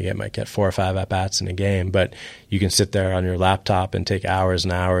game. You might get 4 or 5 at-bats in a game, but you can sit there on your laptop and take hours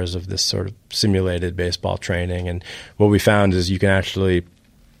and hours of this sort of simulated baseball training. And what we found is you can actually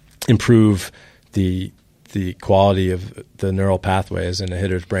improve the quality of the neural pathways in a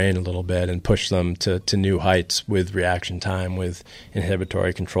hitter's brain a little bit, and push them to new heights with reaction time, with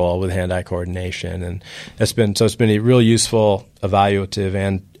inhibitory control, with hand-eye coordination. And it's been a real useful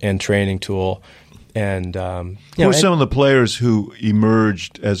evaluative and training tool. And who are some of the players who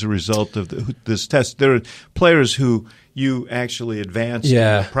emerged as a result of this test? There are players who you actually advanced in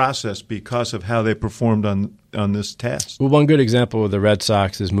the process because of how they performed on this test. Well, one good example with the Red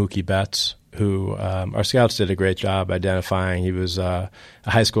Sox is Mookie Betts, who our scouts did a great job identifying. He was a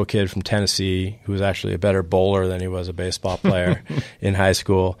high school kid from Tennessee who was actually a better bowler than he was a baseball player in high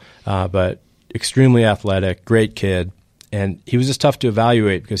school, but extremely athletic, great kid. And he was just tough to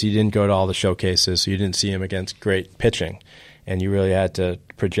evaluate because he didn't go to all the showcases, so you didn't see him against great pitching, and you really had to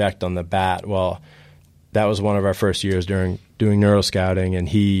project on the bat. Well, that was one of our first years doing neuroscouting, and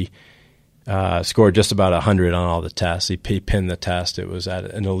he scored just about 100 on all the tests. He pinned the test. It was at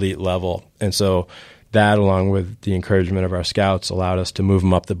an elite level. And so that, along with the encouragement of our scouts, allowed us to move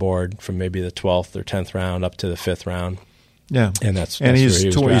him up the board from maybe the 12th or 10th round up to the 5th round. Yeah. And that's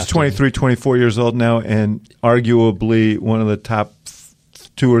he's 23, 24 years old now, and arguably one of the top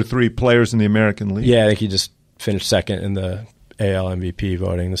 2 or 3 players in the American League. Yeah, I think he just finished second in the AL MVP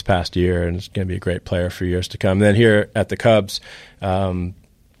voting this past year, and is going to be a great player for years to come. And then here at the Cubs, the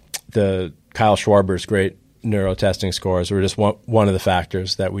Kyle Schwarber's great neurotesting scores were just one of the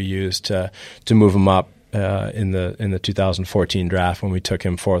factors that we used to move him up in the 2014 draft when we took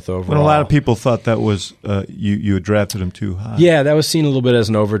him 4th overall. When a lot of people thought that was you had drafted him too high. Yeah, that was seen a little bit as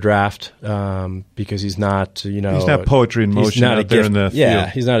an overdraft because he's not he's not poetry in motion out there in the field. Yeah,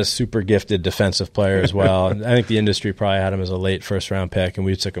 he's not a super gifted defensive player as well. And I think the industry probably had him as a late 1st round pick, and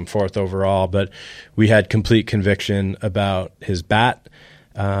we took him 4th overall. But we had complete conviction about his bat.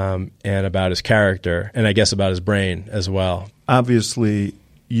 And about his character, and I guess about his brain as well. Obviously,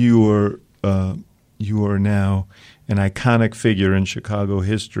 you are now an iconic figure in Chicago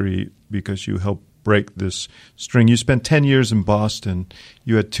history because you helped break this string. You spent 10 years in Boston.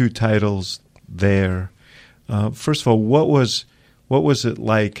 You had 2 titles there. First of all, what was it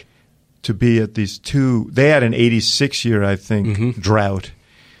like to be at these 2? They had an 86-year, I think, drought.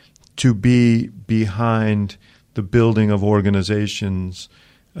 to be behind the building of organizations.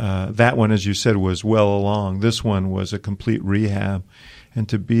 That one, as you said, was well along. This one was a complete rehab. And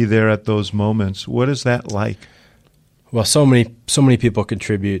to be there at those moments, what is that like? Well, so many people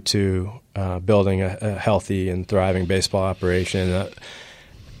contribute to building a healthy and thriving baseball operation.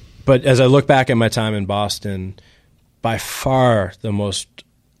 But as I look back at my time in Boston, by far the most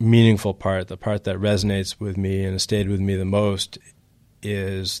meaningful part, the part that resonates with me and has stayed with me the most,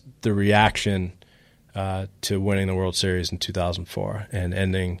 is the reaction to winning the World Series in 2004 and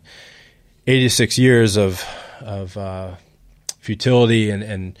ending 86 years of futility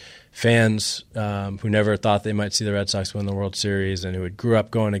and fans who never thought they might see the Red Sox win the World Series and who had grew up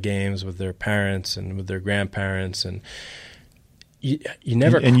going to games with their parents and with their grandparents. And you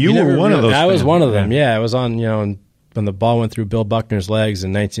never – And you were one of those I fans. was one of them, yeah. I was on, when the ball went through Bill Buckner's legs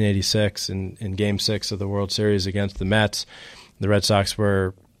in 1986 in Game 6 of the World Series against the Mets. The Red Sox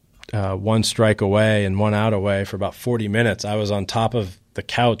were one strike away and one out away for about 40 minutes. I was on top of the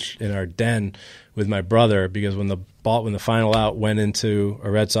couch in our den with my brother because when the final out went into a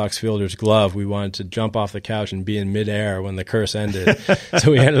Red Sox fielder's glove, we wanted to jump off the couch and be in midair when the curse ended.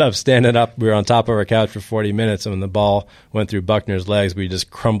 So we ended up standing up. We were on top of our couch for 40 minutes, and when the ball went through Buckner's legs, we just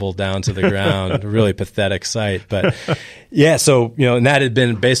crumbled down to the ground. A really pathetic sight. But yeah, so and that had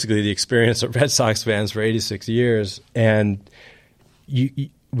been basically the experience of Red Sox fans for 86 years, and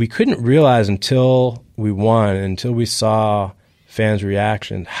we couldn't realize until we won, until we saw fans'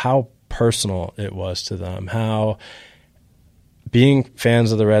 reaction, how personal it was to them, how being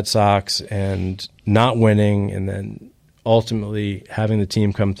fans of the Red Sox and not winning and then ultimately having the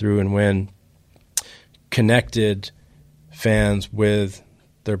team come through and win connected fans with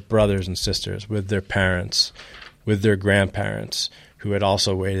their brothers and sisters, with their parents, with their grandparents who had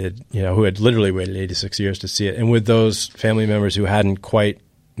also waited, who had literally waited 86 years to see it, and with those family members who hadn't quite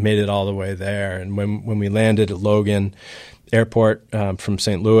made it all the way there. And when we landed at Logan Airport from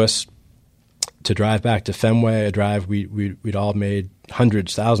St. Louis to drive back to Fenway, a drive we'd all made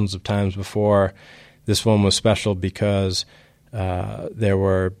hundreds, thousands of times before. This one was special because there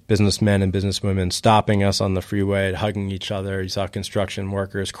were businessmen and businesswomen stopping us on the freeway, hugging each other. You saw construction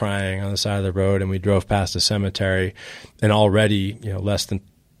workers crying on the side of the road, and we drove past a cemetery. And already, less than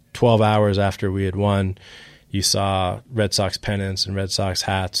 12 hours after we had won, you saw Red Sox pennants and Red Sox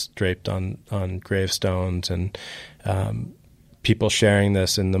hats draped on gravestones, and people sharing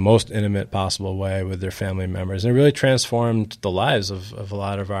this in the most intimate possible way with their family members. And it really transformed the lives of a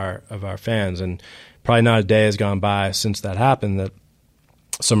lot of our fans. And probably not a day has gone by since that happened that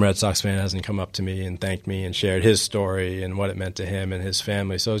some Red Sox fan hasn't come up to me and thanked me and shared his story and what it meant to him and his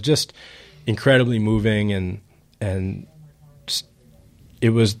family. So it was just incredibly moving, and it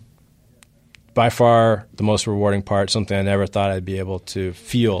was by far the most rewarding part, something I never thought I'd be able to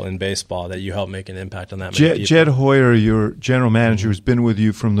feel in baseball, that you help make an impact on that many people. Jed Hoyer, your general manager, has been with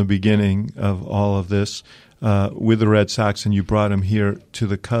you from the beginning of all of this with the Red Sox, and you brought him here to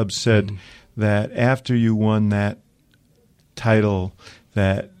the Cubs, said that after you won that title,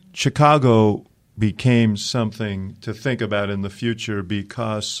 that Chicago became something to think about in the future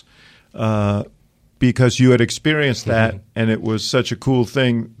because you had experienced that, and it was such a cool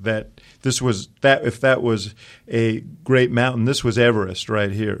thing that if that was a great mountain, this was Everest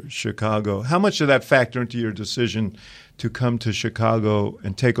right here, Chicago. How much did that factor into your decision to come to Chicago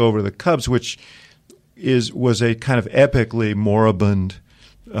and take over the Cubs, which was a kind of epically moribund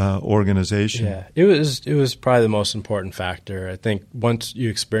organization? Yeah, it was probably the most important factor. I think once you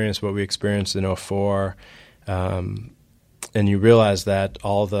experience what we experienced in 2004, and you realize that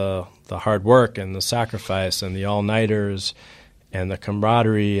all the hard work and the sacrifice and the all-nighters and the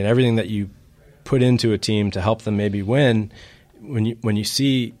camaraderie and everything that you put into a team to help them maybe win, when you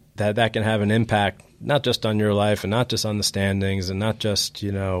see that can have an impact not just on your life and not just on the standings and not just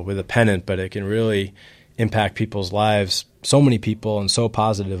with a pennant, but it can really impact people's lives, so many people, and so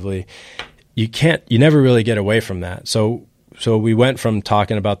positively. You never really get away from that. So we went from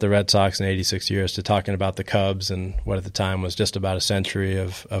talking about the Red Sox in 86 years to talking about the Cubs and what at the time was just about a century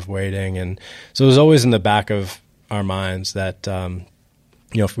of waiting. And so it was always in the back of our minds that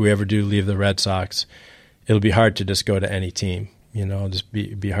if we ever do leave the Red Sox, it'll be hard to just go to any team. Just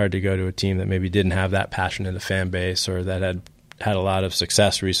be hard to go to a team that maybe didn't have that passion in the fan base or that had a lot of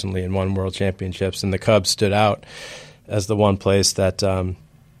success recently and won world championships. And the Cubs stood out as the one place that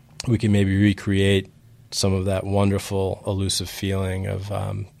we can maybe recreate some of that wonderful, elusive feeling of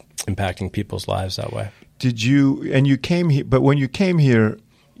impacting people's lives that way. You came here, but when you came here,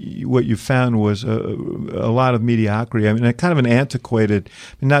 what you found was a lot of mediocrity. I mean, kind of an antiquated.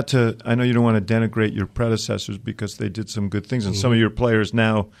 I know you don't want to denigrate your predecessors because they did some good things, and some of your players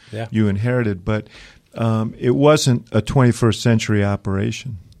now you inherited, but it wasn't a 21st century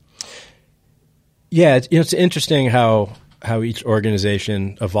operation. Yeah, it's interesting how each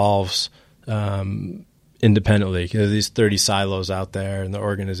organization evolves independently. There's these 30 silos out there in the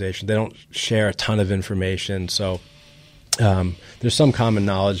organization. They don't share a ton of information, so there's some common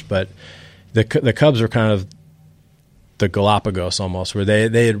knowledge. But the Cubs are kind of the Galapagos almost, where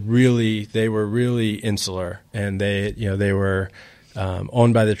they were really insular, and they were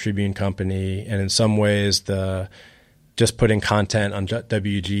owned by the Tribune Company, and in some ways just putting content on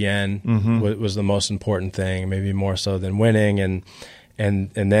WGN was the most important thing, maybe more so than winning, and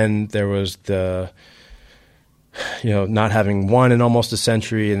then there was not having won in almost a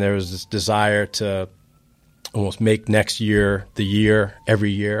century, and there was this desire to almost make next year the year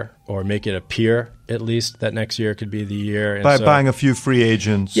every year, or make it appear at least that next year could be the year. And by buying a few free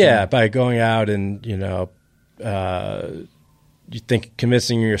agents. Yeah, by going out and, you think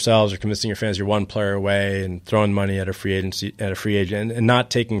convincing yourselves or convincing your fans you're one player away and throwing money at a free agent and not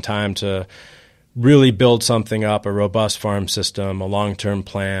taking time to really build something up, a robust farm system, a long-term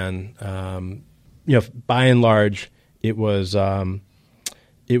plan. By and large, it was a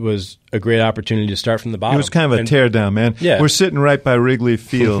great opportunity to start from the bottom. It was kind of a teardown, man. Yeah. We're sitting right by Wrigley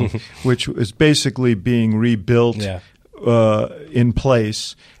Field, which is basically being rebuilt in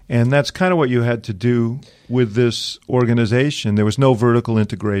place. And that's kind of what you had to do with this organization. There was no vertical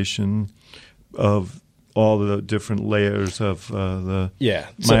integration of all the different layers of the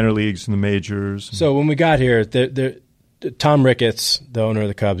minor leagues and the majors. So when we got here, Tom Ricketts, the owner of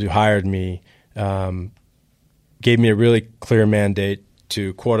the Cubs, who hired me, gave me a really clear mandate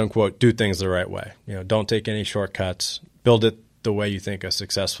to, quote unquote, do things the right way. Don't take any shortcuts. Build it the way you think a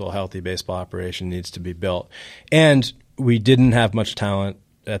successful, healthy baseball operation needs to be built. And we didn't have much talent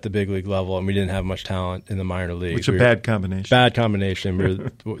at the big league level, and we didn't have much talent in the minor leagues. Which is a bad combination. Bad combination. We're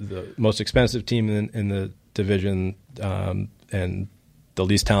the most expensive team in the division, and the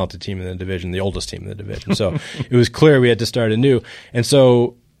least talented team in the division, the oldest team in the division. So it was clear we had to start anew. And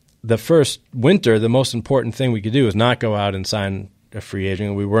so the first winter, the most important thing we could do was not go out and sign a free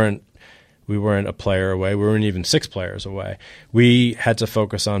agent. We weren't a player away. We weren't even 6 players away. We had to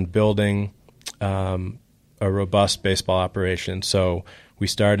focus on building a robust baseball operation. So we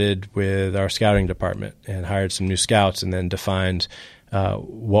started with our scouting department and hired some new scouts, and then defined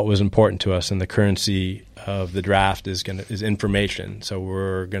what was important to us. And the currency of the draft is information. So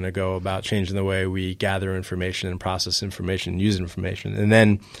we're going to go about changing the way we gather information and process information and use information. And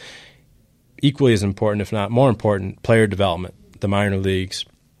then equally as important, if not more important, player development, the minor leagues.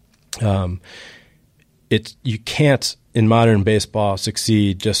 You can't in modern baseball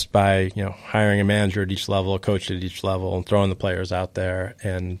succeed just by hiring a manager at each level, a coach at each level, and throwing the players out there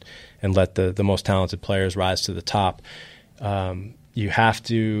and let the most talented players rise to the top. You have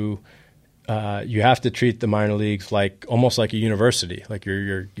to treat the minor leagues almost like a university. Like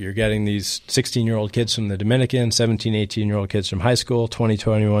you're getting these 16-year-old kids from the Dominican, 17, 18-year-old kids from high school, 20,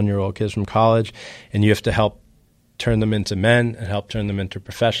 21-year-old kids from college, and you have to help turn them into men and help turn them into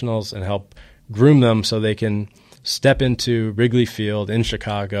professionals and help groom them so they can step into Wrigley Field in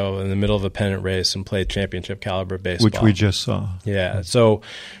Chicago in the middle of a pennant race and play championship caliber baseball. Which we just saw. Yeah. So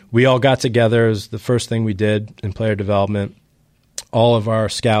we all got together. It was the first thing we did in player development. All of our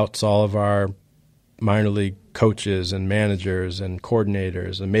scouts, all of our minor league coaches and managers and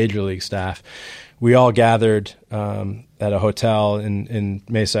coordinators and major league staff, we all gathered at a hotel in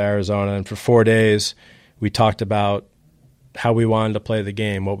Mesa, Arizona, and for 4 days we talked about how we wanted to play the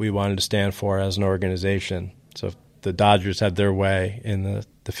game, what we wanted to stand for as an organization. So if the Dodgers had their way in the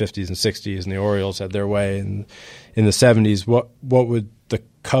 50s and 60s and the Orioles had their way in the 70s, what would the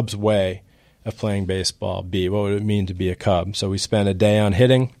Cubs' way of playing baseball be? What would it mean to be a Cub? So we spent a day on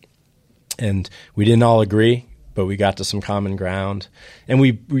hitting, and we didn't all agree, but we got to some common ground. And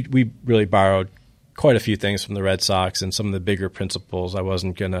we really borrowed quite a few things from the Red Sox, and some of the bigger principles I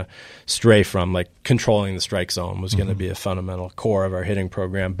wasn't going to stray from, like controlling the strike zone was going to be a fundamental core of our hitting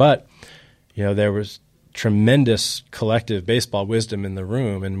program. But there was tremendous collective baseball wisdom in the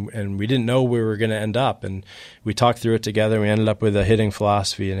room, and we didn't know where we were going to end up. And we talked through it together. We ended up with a hitting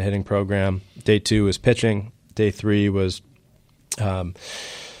philosophy and a hitting program. Day 2 was pitching. Day 3 was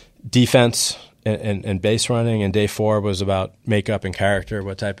defense and base running. And day 4 was about makeup and character,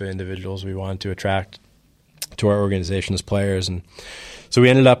 what type of individuals we wanted to attract to our organization as players. And so we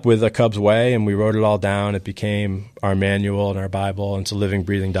ended up with a Cubs way, and we wrote it all down. It became our manual and our Bible, and it's a living,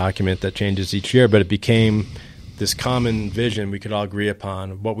 breathing document that changes each year. But it became this common vision we could all agree upon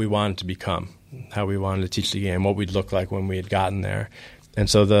of what we wanted to become, how we wanted to teach the game, what we'd look like when we had gotten there. And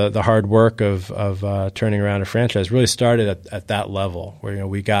so the hard work of turning around a franchise really started at that level, where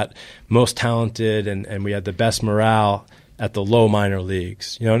we got most talented and we had the best morale at the low minor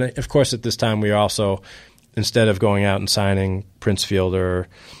leagues. And of course at this time we also, instead of going out and signing Prince Fielder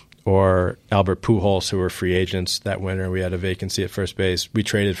or Albert Pujols, who were free agents that winter, we had a vacancy at first base. We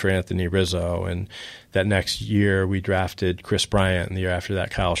traded for Anthony Rizzo, and that next year we drafted Chris Bryant, and the year after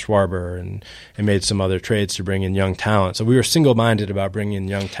that Kyle Schwarber, and made some other trades to bring in young talent. So we were single-minded about bringing in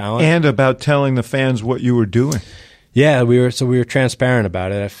young talent. And about telling the fans what you were doing. Yeah, we were transparent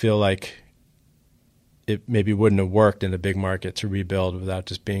about it. I feel like it maybe wouldn't have worked in a big market to rebuild without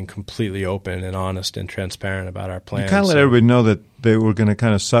just being completely open and honest and transparent about our plans. You kind of let everybody know that they were going to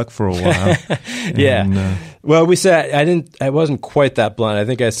kind of suck for a while. Yeah. Well, we said I wasn't quite that blunt. I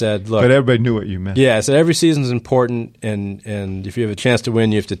think I said, look. But everybody knew what you meant. Yeah, I said every season's important, and if you have a chance to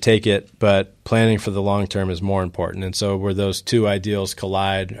win, you have to take it. But planning for the long term is more important. And so where those two ideals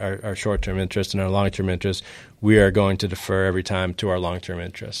collide, our short-term interest and our long-term interest, we are going to defer every time to our long-term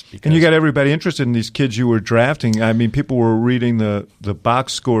interests. And you got everybody interested in these kids you were drafting. I mean, people were reading the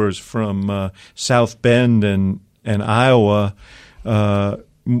box scores from South Bend and Iowa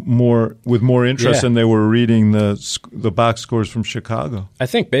with more interest than they were reading the box scores from Chicago. I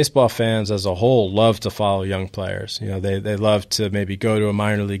think baseball fans as a whole love to follow young players. They love to maybe go to a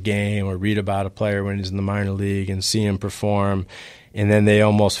minor league game or read about a player when he's in the minor league and see him perform. And then they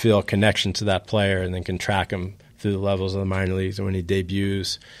almost feel a connection to that player and then can track him through the levels of the minor leagues and when he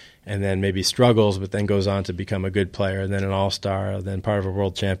debuts and then maybe struggles but then goes on to become a good player and then an all-star, then part of a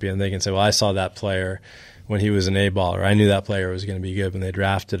world champion. They can say, well, I saw that player when he was an A-baller. I knew that player was going to be good when they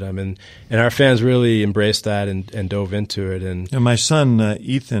drafted him. And our fans really embraced that and dove into it. And my son,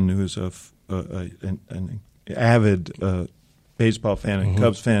 Ethan, who's an avid baseball fan and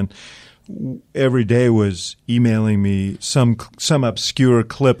Cubs fan, every day was emailing me some obscure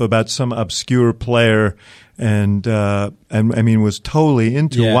clip about some obscure player, and I mean was totally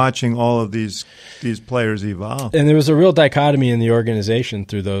into watching all of these players evolve. And there was a real dichotomy in the organization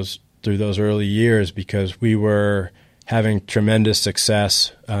through those early years because we were having tremendous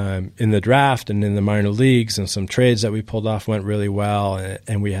success in the draft and in the minor leagues, and some trades that we pulled off went really well,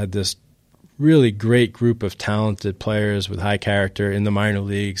 and we had this really great group of talented players with high character in the minor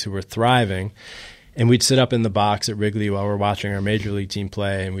leagues who were thriving. And we'd sit up in the box at Wrigley while we're watching our major league team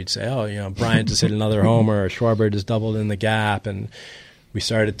play, and we'd say, Bryant just hit another homer, or Schwarber just doubled in the gap. And we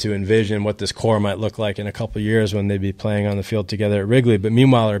started to envision what this core might look like in a couple of years when they'd be playing on the field together at Wrigley. But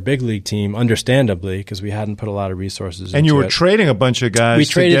meanwhile, our big league team, understandably, because we hadn't put a lot of resources into it. And you were trading a bunch of guys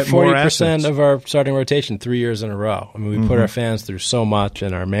to get more assets. We traded 40% of our starting rotation 3 years in a row. I mean, we put our fans through so much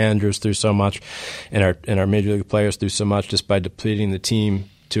and our managers through so much and our major league players through so much just by depleting the team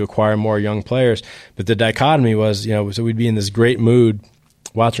to acquire more young players. But the dichotomy was, so we'd be in this great mood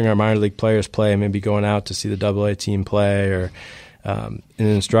watching our minor league players play and maybe going out to see the AA team play or in an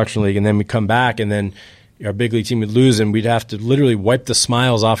instructional league, and then we'd come back and then our big league team would lose and we'd have to literally wipe the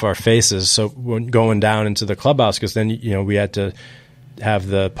smiles off our faces so when going down into the clubhouse, because then we had to have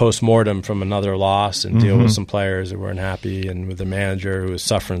the post-mortem from another loss and deal with some players that weren't happy and with the manager who was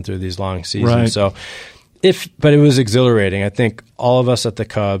suffering through these long seasons. Right. So but it was exhilarating. I think all of us at the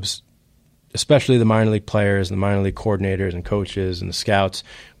Cubs, especially the minor league players and the minor league coordinators and coaches and the scouts,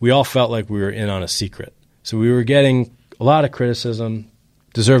 we all felt like we were in on a secret. So we were getting a lot of criticism,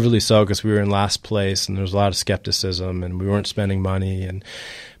 deservedly so, because we were in last place and there was a lot of skepticism and we weren't spending money.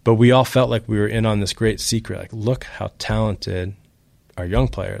 But we all felt like we were in on this great secret. Like, look how talented our young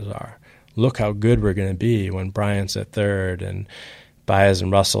players are. Look how good we're going to be when Bryant's at third and Baez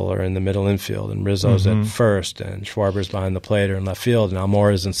and Russell are in the middle infield and Rizzo's at first and Schwarber's behind the plate or in left field and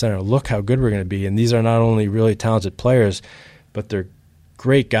Almora's in center. Look how good we're going to be. And these are not only really talented players, but they're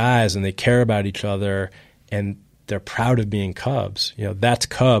great guys and they care about each other and they're proud of being Cubs. That's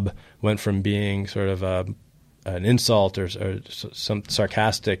Cub went from being sort of an insult or some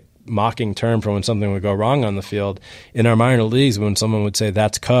sarcastic mocking term for when something would go wrong on the field. In our minor leagues, when someone would say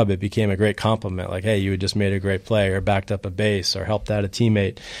that's Cub, it became a great compliment. Like, hey, you had just made a great play or backed up a base or helped out a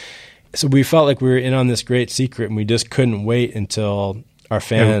teammate. So we felt like we were in on this great secret and we just couldn't wait until our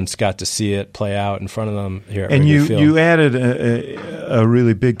fans got to see it play out in front of them here at Wrigley Field. You added a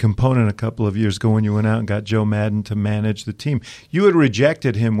really big component a couple of years ago when you went out and got Joe Madden to manage the team. You had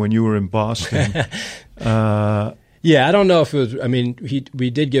rejected him when you were in Boston. Yeah, I don't know if it was. I mean,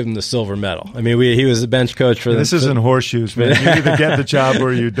 we did give him the silver medal. I mean, he was the bench coach for this. Isn't horseshoes, man. You either get the job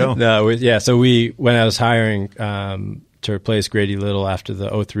or you don't. No, So when I was hiring to replace Grady Little after the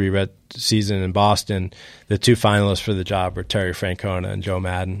 2003 Red season in Boston, the two finalists for the job were Terry Francona and Joe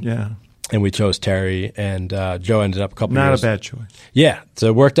Madden. Yeah. And we chose Terry, and Joe ended up a couple years. Not a bad choice. Yeah. So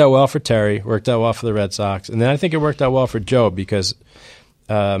it worked out well for Terry, worked out well for the Red Sox. And then I think it worked out well for Joe because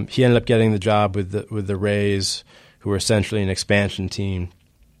he ended up getting the job with the Rays, who were essentially an expansion team.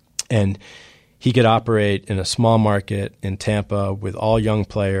 And he could operate in a small market in Tampa with all young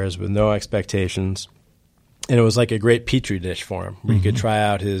players with no expectations. And it was like a great petri dish for him, where he could try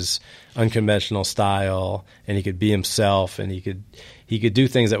out his unconventional style, and he could be himself, and he could do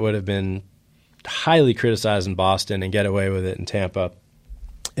things that would have been highly criticized in Boston and get away with it in Tampa,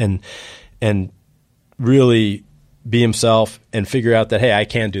 and really be himself and figure out that, hey, I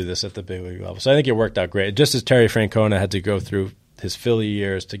can do this at the big league level. So I think it worked out great. Just as Terry Francona had to go through his Philly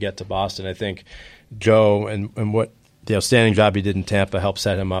years to get to Boston, I think Joe and what the outstanding job he did in Tampa helped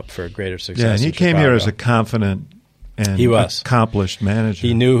set him up for greater success. Yeah, and he came here as a confident and accomplished manager.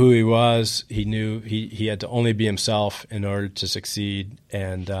 He knew who he was. He knew he had to only be himself in order to succeed.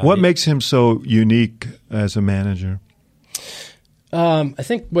 And what makes him so unique as a manager? I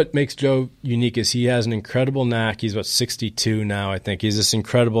think what makes Joe unique is he has an incredible knack. He's about 62 now, I think. He's this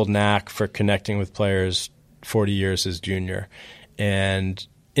incredible knack for connecting with players 40 years his junior and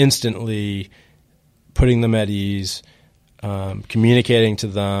instantly putting them at ease, communicating to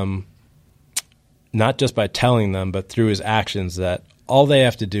them, not just by telling them, but through his actions, that all they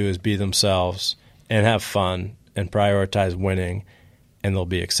have to do is be themselves and have fun and prioritize winning, and they'll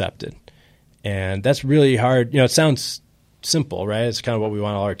be accepted. And that's really hard. It sounds simple, right? It's kind of what we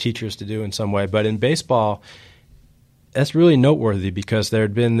want all our teachers to do in some way. But in baseball, that's really noteworthy because there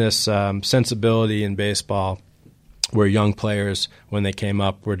had been this sensibility in baseball where young players, when they came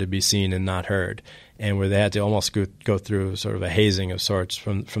up, were to be seen and not heard, and where they had to almost go through sort of a hazing of sorts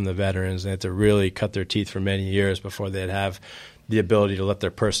from the veterans. They had to really cut their teeth for many years before they'd have the ability to let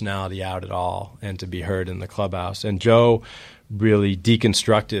their personality out at all and to be heard in the clubhouse. And Joe really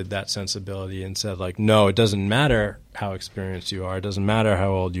deconstructed that sensibility and said, like, no, it doesn't matter how experienced you are. It doesn't matter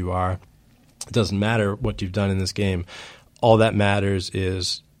how old you are. It doesn't matter what you've done in this game. All that matters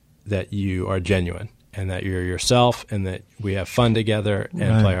is that you are genuine and that you're yourself and that we have fun together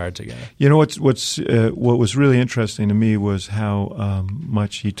and play hard together. What was really interesting to me was how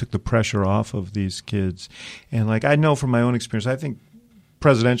much he took the pressure off of these kids. And like I know from my own experience, I think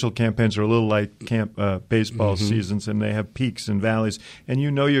presidential campaigns are a little like baseball seasons, and they have peaks and valleys. And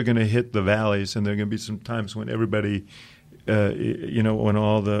you're going to hit the valleys, and there are going to be some times when everybody, when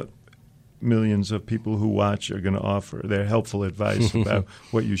all the millions of people who watch are going to offer their helpful advice about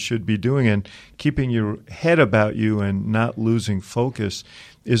what you should be doing. And keeping your head about you and not losing focus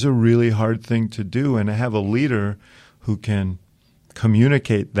is a really hard thing to do. And to have a leader who can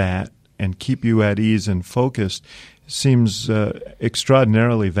communicate that and keep you at ease and focused seems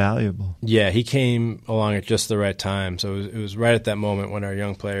extraordinarily valuable. Yeah, he came along at just the right time. So it was right at that moment when our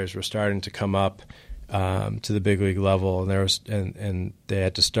young players were starting to come up to the big league level, and they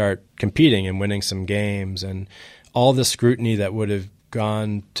had to start competing and winning some games, and all the scrutiny that would have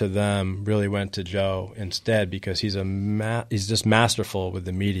gone to them really went to Joe instead, because he's just masterful with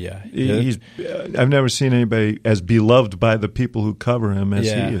the media. I've never seen anybody as beloved by the people who cover him as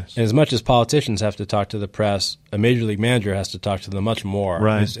he is. And as much as politicians have to talk to the press, a major league manager has to talk to them much more.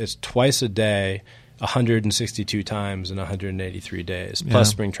 Right. It's twice a day, 162 times in 183 days, plus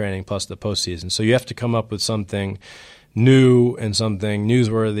spring training, plus the postseason. So you have to come up with something new and something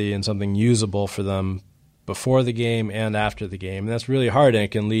newsworthy and something usable for them before the game and after the game. And that's really hard, and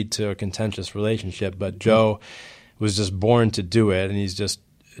it can lead to a contentious relationship. But Joe was just born to do it, and he's just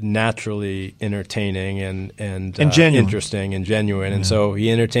naturally entertaining and interesting and genuine. And so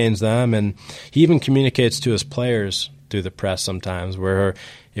he entertains them, and he even communicates to his players through the press sometimes, where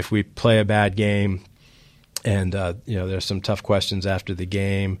if we play a bad game and there's some tough questions after the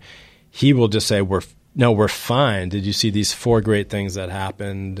game, he will just say, we're fine. Did you see these 4 great things that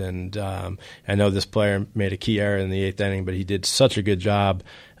happened? And I know this player made a key error in the 8th inning, but he did such a good job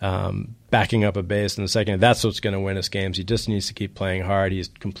backing up a base in the second. That's what's going to win us games. He just needs to keep playing hard. He's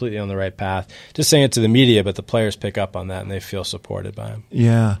completely on the right path. Just saying it to the media, but the players pick up on that, and they feel supported by him.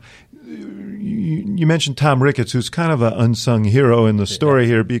 Yeah. You mentioned Tom Ricketts, who's kind of an unsung hero in the story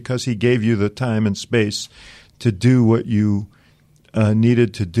here, because he gave you the time and space to do what you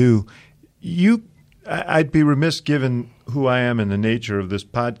needed to do. I'd be remiss, given who I am and the nature of this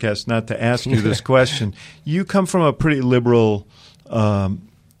podcast, not to ask you this question. You come from a pretty liberal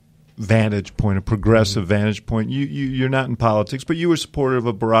vantage point, a progressive vantage point. You're not in politics, but you were supportive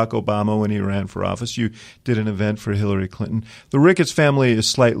of Barack Obama when he ran for office. You did an event for Hillary Clinton. The Ricketts family is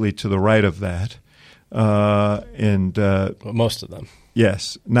slightly to the right of that. and Well, most of them.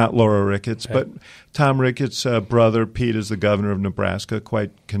 yes, not Laura Ricketts, but Tom Ricketts' brother, Pete, is the governor of Nebraska,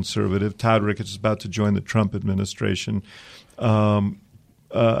 quite conservative. Todd Ricketts is about to join the Trump administration. Does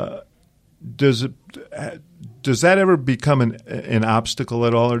that ever become an obstacle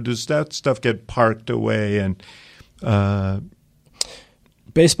at all, or does that stuff get parked away? And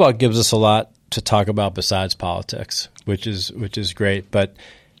baseball gives us a lot to talk about besides politics, which is great. But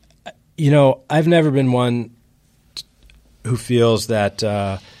I've never been one who feels that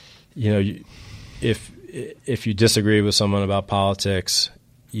if you disagree with someone about politics,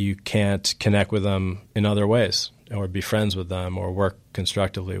 you can't connect with them in other ways, or be friends with them, or work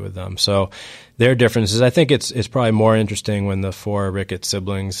constructively with them. So there are differences. I think it's probably more interesting when the four Ricketts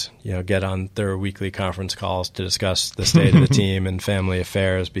siblings, get on their weekly conference calls to discuss the state of the team and family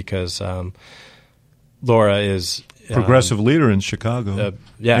affairs, because Laura is progressive leader in Chicago,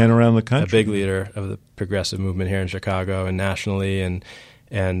 and around the country, a big leader of the progressive movement here in Chicago and nationally. And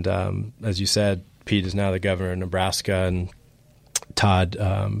as you said, Pete is now the governor of Nebraska, and Todd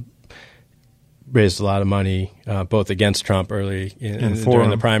raised a lot of money, both against Trump early during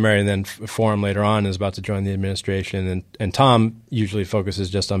the primary, and then for him later on, and is about to join the administration. And Tom usually focuses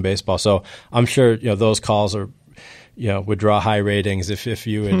just on baseball. So I'm sure those calls are would draw high ratings if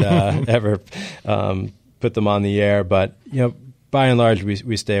you would ever put them on the air. But by and large,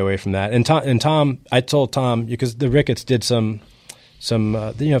 we stay away from that. And Tom, I told Tom, because the Ricketts did some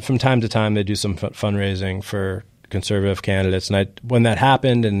from time to time they do some fundraising for conservative candidates, and when that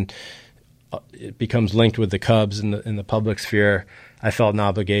happened and it becomes linked with the Cubs in the public sphere, I felt an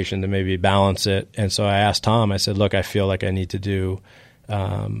obligation to maybe balance it. And so I asked Tom, I said, look, I feel like I need to do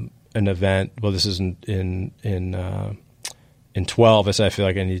an event. Well, this is in 12. I said, I feel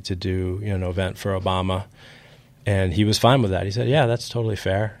like I need to do an event for Obama. And he was fine with that. He said, yeah, that's totally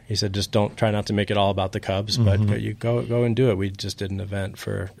fair. He said, just try not to make it all about the Cubs, but you go and do it. We just did an event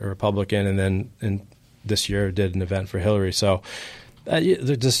for a Republican, and then this year did an event for Hillary. So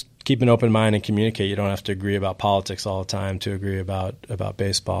just keep an open mind and communicate. You don't have to agree about politics all the time to agree about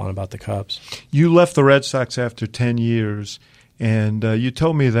baseball and about the Cubs. You left the Red Sox after 10 years, and you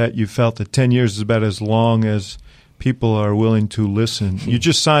told me that you felt that 10 years is about as long as people are willing to listen. You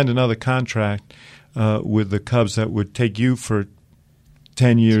just signed another contract with the Cubs that would take you for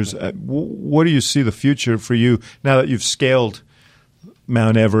 10 years. What do you see the future for you now that you've scaled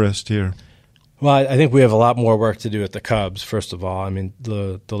Mount Everest here? Well, I think we have a lot more work to do at the Cubs, first of all. I mean,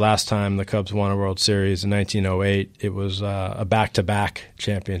 the last time the Cubs won a World Series in 1908, it was a back-to-back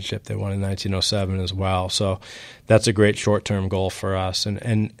championship. They won in 1907 as well. So that's a great short-term goal for us.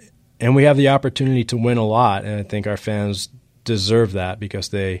 And we have the opportunity to win a lot, and I think our fans deserve that because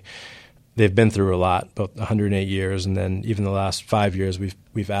they've been through a lot, about 108 years, and then even the last 5 years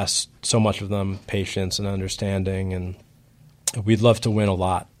we've asked so much of them patience and understanding, and we'd love to win a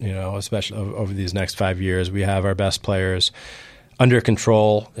lot, especially over these next 5 years. We have our best players under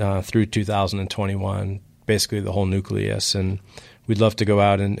control through 2021, basically the whole nucleus, and we'd love to go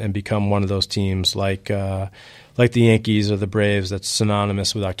out and become one of those teams like the Yankees or the Braves that's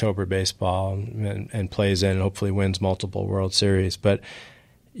synonymous with October baseball and plays in and hopefully wins multiple World Series. But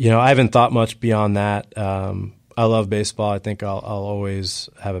I haven't thought much beyond that. I love baseball. I think I'll always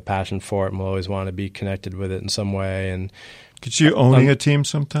have a passion for it and will always want to be connected with it in some way. And could you owning a team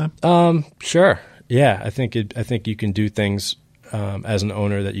sometime? Sure. Yeah, I think you can do things as an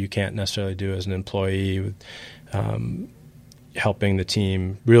owner that you can't necessarily do as an employee, with helping the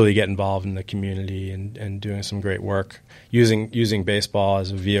team really get involved in the community and doing some great work, using baseball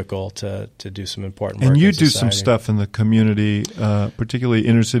as a vehicle to do some important work. And you do some stuff in the community, particularly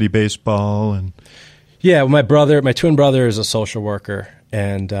inner city baseball. And yeah, my twin brother is a social worker,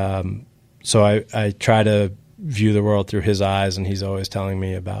 and so I try to view the world through his eyes, and he's always telling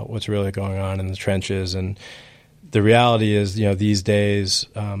me about what's really going on in the trenches. And the reality is, these days,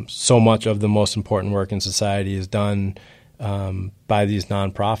 so much of the most important work in society is done by these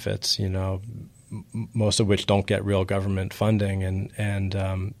nonprofits, most of which don't get real government funding.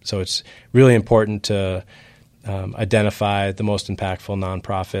 And so it's really important to identify the most impactful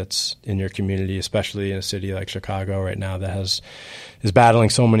nonprofits in your community, especially in a city like Chicago right now that is battling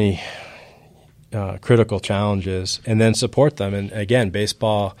so many critical challenges, and then support them. And again,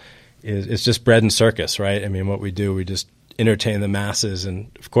 baseball it's just bread and circus, right? I mean, what we do, we just entertain the masses,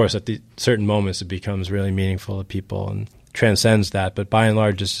 and of course, at the certain moments, it becomes really meaningful to people and transcends that. But by and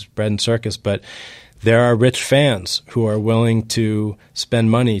large, it's just bread and circus. But there are rich fans who are willing to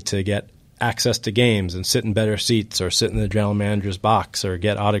spend money to get access to games and sit in better seats, or sit in the general manager's box, or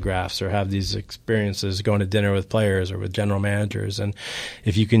get autographs, or have these experiences going to dinner with players or with general managers. And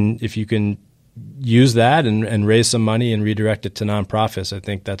if you can use that and raise some money and redirect it to nonprofits. I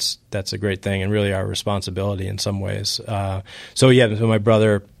think that's a great thing and really our responsibility in some ways. So my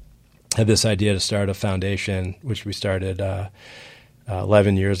brother had this idea to start a foundation, which we started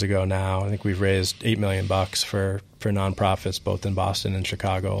 11 years ago now. I think we've raised $8 million for nonprofits, both in Boston and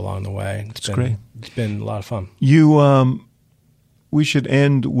Chicago along the way. It's great. It's been a lot of fun. We should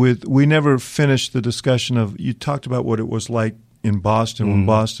end with, we never finished the discussion of, you talked about what it was like in Boston when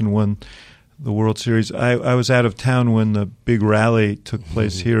Boston won the World Series. I was out of town when the big rally took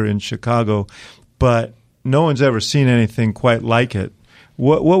place here in Chicago, but no one's ever seen anything quite like it.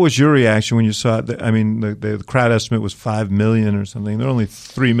 What was your reaction when you saw it? I mean, the crowd estimate was 5 million or something. There are only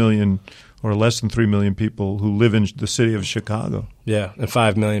 3 million or less than 3 million people who live in the city of Chicago. Yeah, and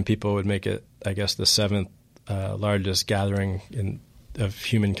 5 million people would make it, I guess, the seventh largest gathering of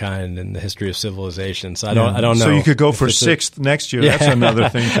humankind in the history of civilization. So I don't know. So you could go for sixth next year. Yeah. That's another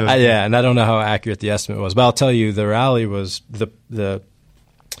thing. And I don't know how accurate the estimate was, but I'll tell you, the rally was the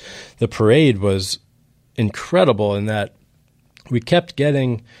parade was incredible in that we kept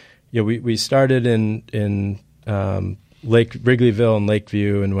getting. We started in Lake Wrigleyville and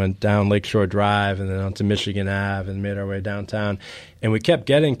Lakeview and went down Lakeshore Drive and then onto Michigan Ave and made our way downtown. And we kept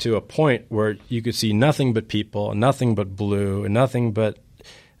getting to a point where you could see nothing but people, nothing but blue, and nothing but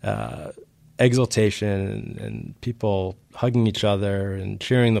exultation and people hugging each other and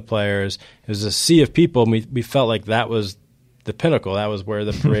cheering the players. It was a sea of people, and we felt like that was the pinnacle. That was where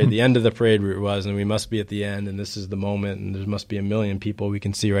the parade, the end of the parade route was, and we must be at the end, and this is the moment, and there must be 1 million people we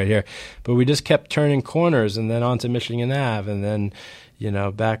can see right here. But we just kept turning corners, and then onto Michigan Ave, and then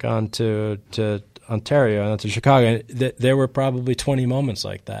back onto Ontario and onto Chicago. There were probably 20 moments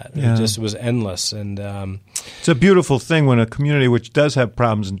like that. Yeah. It just was endless, and it's a beautiful thing when a community which does have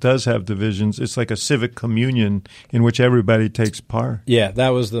problems and does have divisions, it's like a civic communion in which everybody takes part. Yeah, that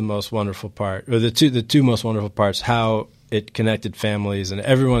was the most wonderful part, or the two most wonderful parts. How it connected families, and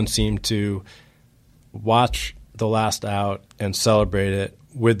everyone seemed to watch the last out and celebrate it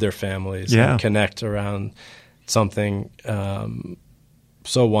with their families and connect around something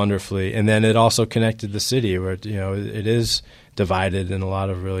so wonderfully. And then it also connected the city, where it is divided in a lot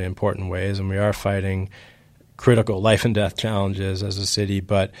of really important ways, and we are fighting critical life and death challenges as a city.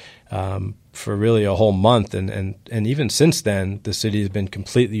 But for really a whole month, and even since then, the city has been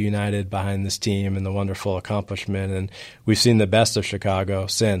completely united behind this team and the wonderful accomplishment. And we've seen the best of Chicago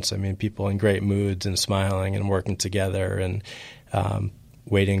since. I mean, people in great moods and smiling and working together and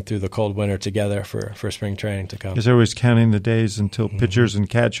waiting through the cold winter together for spring training to come. Because everybody's counting the days until pitchers and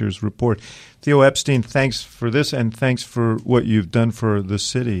catchers report. Theo Epstein, thanks for this, and thanks for what you've done for the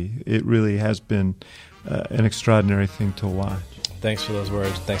city. It really has been an extraordinary thing to watch. Thanks for those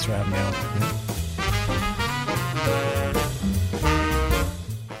words. Thanks for having me on.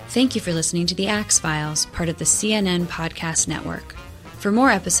 Thank you for listening to The Axe Files, part of the CNN Podcast Network. For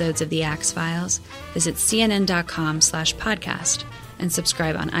more episodes of The Axe Files, visit cnn.com/podcast and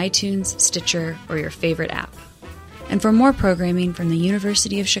subscribe on iTunes, Stitcher, or your favorite app. And for more programming from the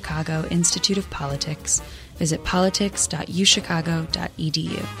University of Chicago Institute of Politics, visit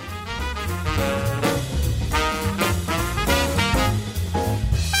politics.uchicago.edu.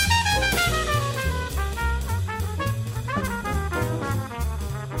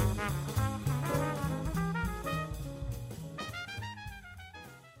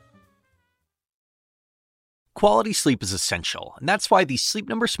 Quality sleep is essential, and that's why the Sleep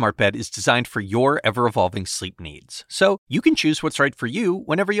Number Smart Bed is designed for your ever-evolving sleep needs. So you can choose what's right for you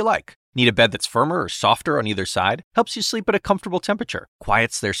whenever you like. Need a bed that's firmer or softer on either side? Helps you sleep at a comfortable temperature.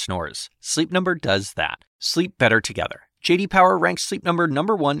 Quiets their snores. Sleep Number does that. Sleep better together. J.D. Power ranks Sleep Number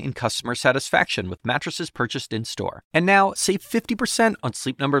 #1 in customer satisfaction with mattresses purchased in-store. And now, save 50% on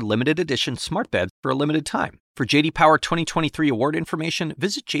Sleep Number limited edition smart beds for a limited time. For J.D. Power 2023 award information,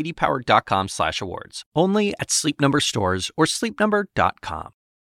 visit jdpower.com/awards. Only at Sleep Number stores or sleepnumber.com.